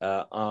that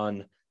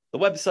on the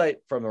website,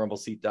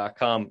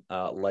 fromtherumble.seat.com.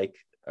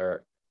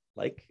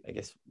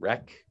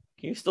 Rec.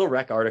 Can you still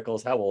rec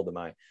articles? How old am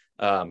I?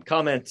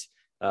 Comment.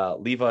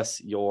 Leave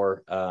us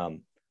your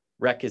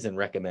rec is in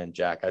recommend,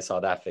 Jack. I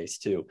saw that face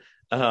too.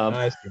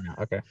 I see now.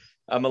 Okay.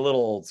 I'm a little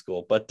old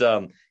school, but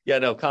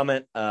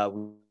comment.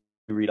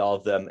 We read all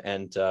of them,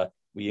 and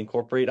we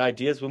incorporate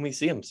ideas when we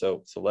see them.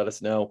 So let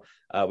us know.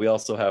 We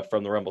also have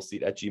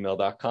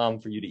fromtherumble.seat@gmail.com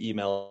for you to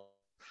email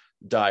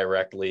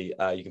directly.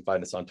 You can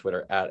find us on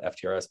Twitter at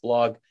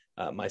FTRSblog,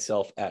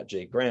 myself at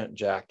Jay Grant,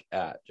 Jack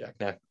at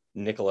Jack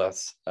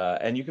Nicholas.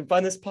 And you can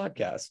find this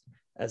podcast,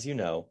 as you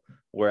know,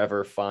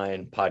 wherever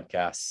fine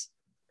podcasts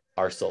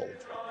are sold.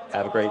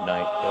 Have a great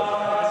night.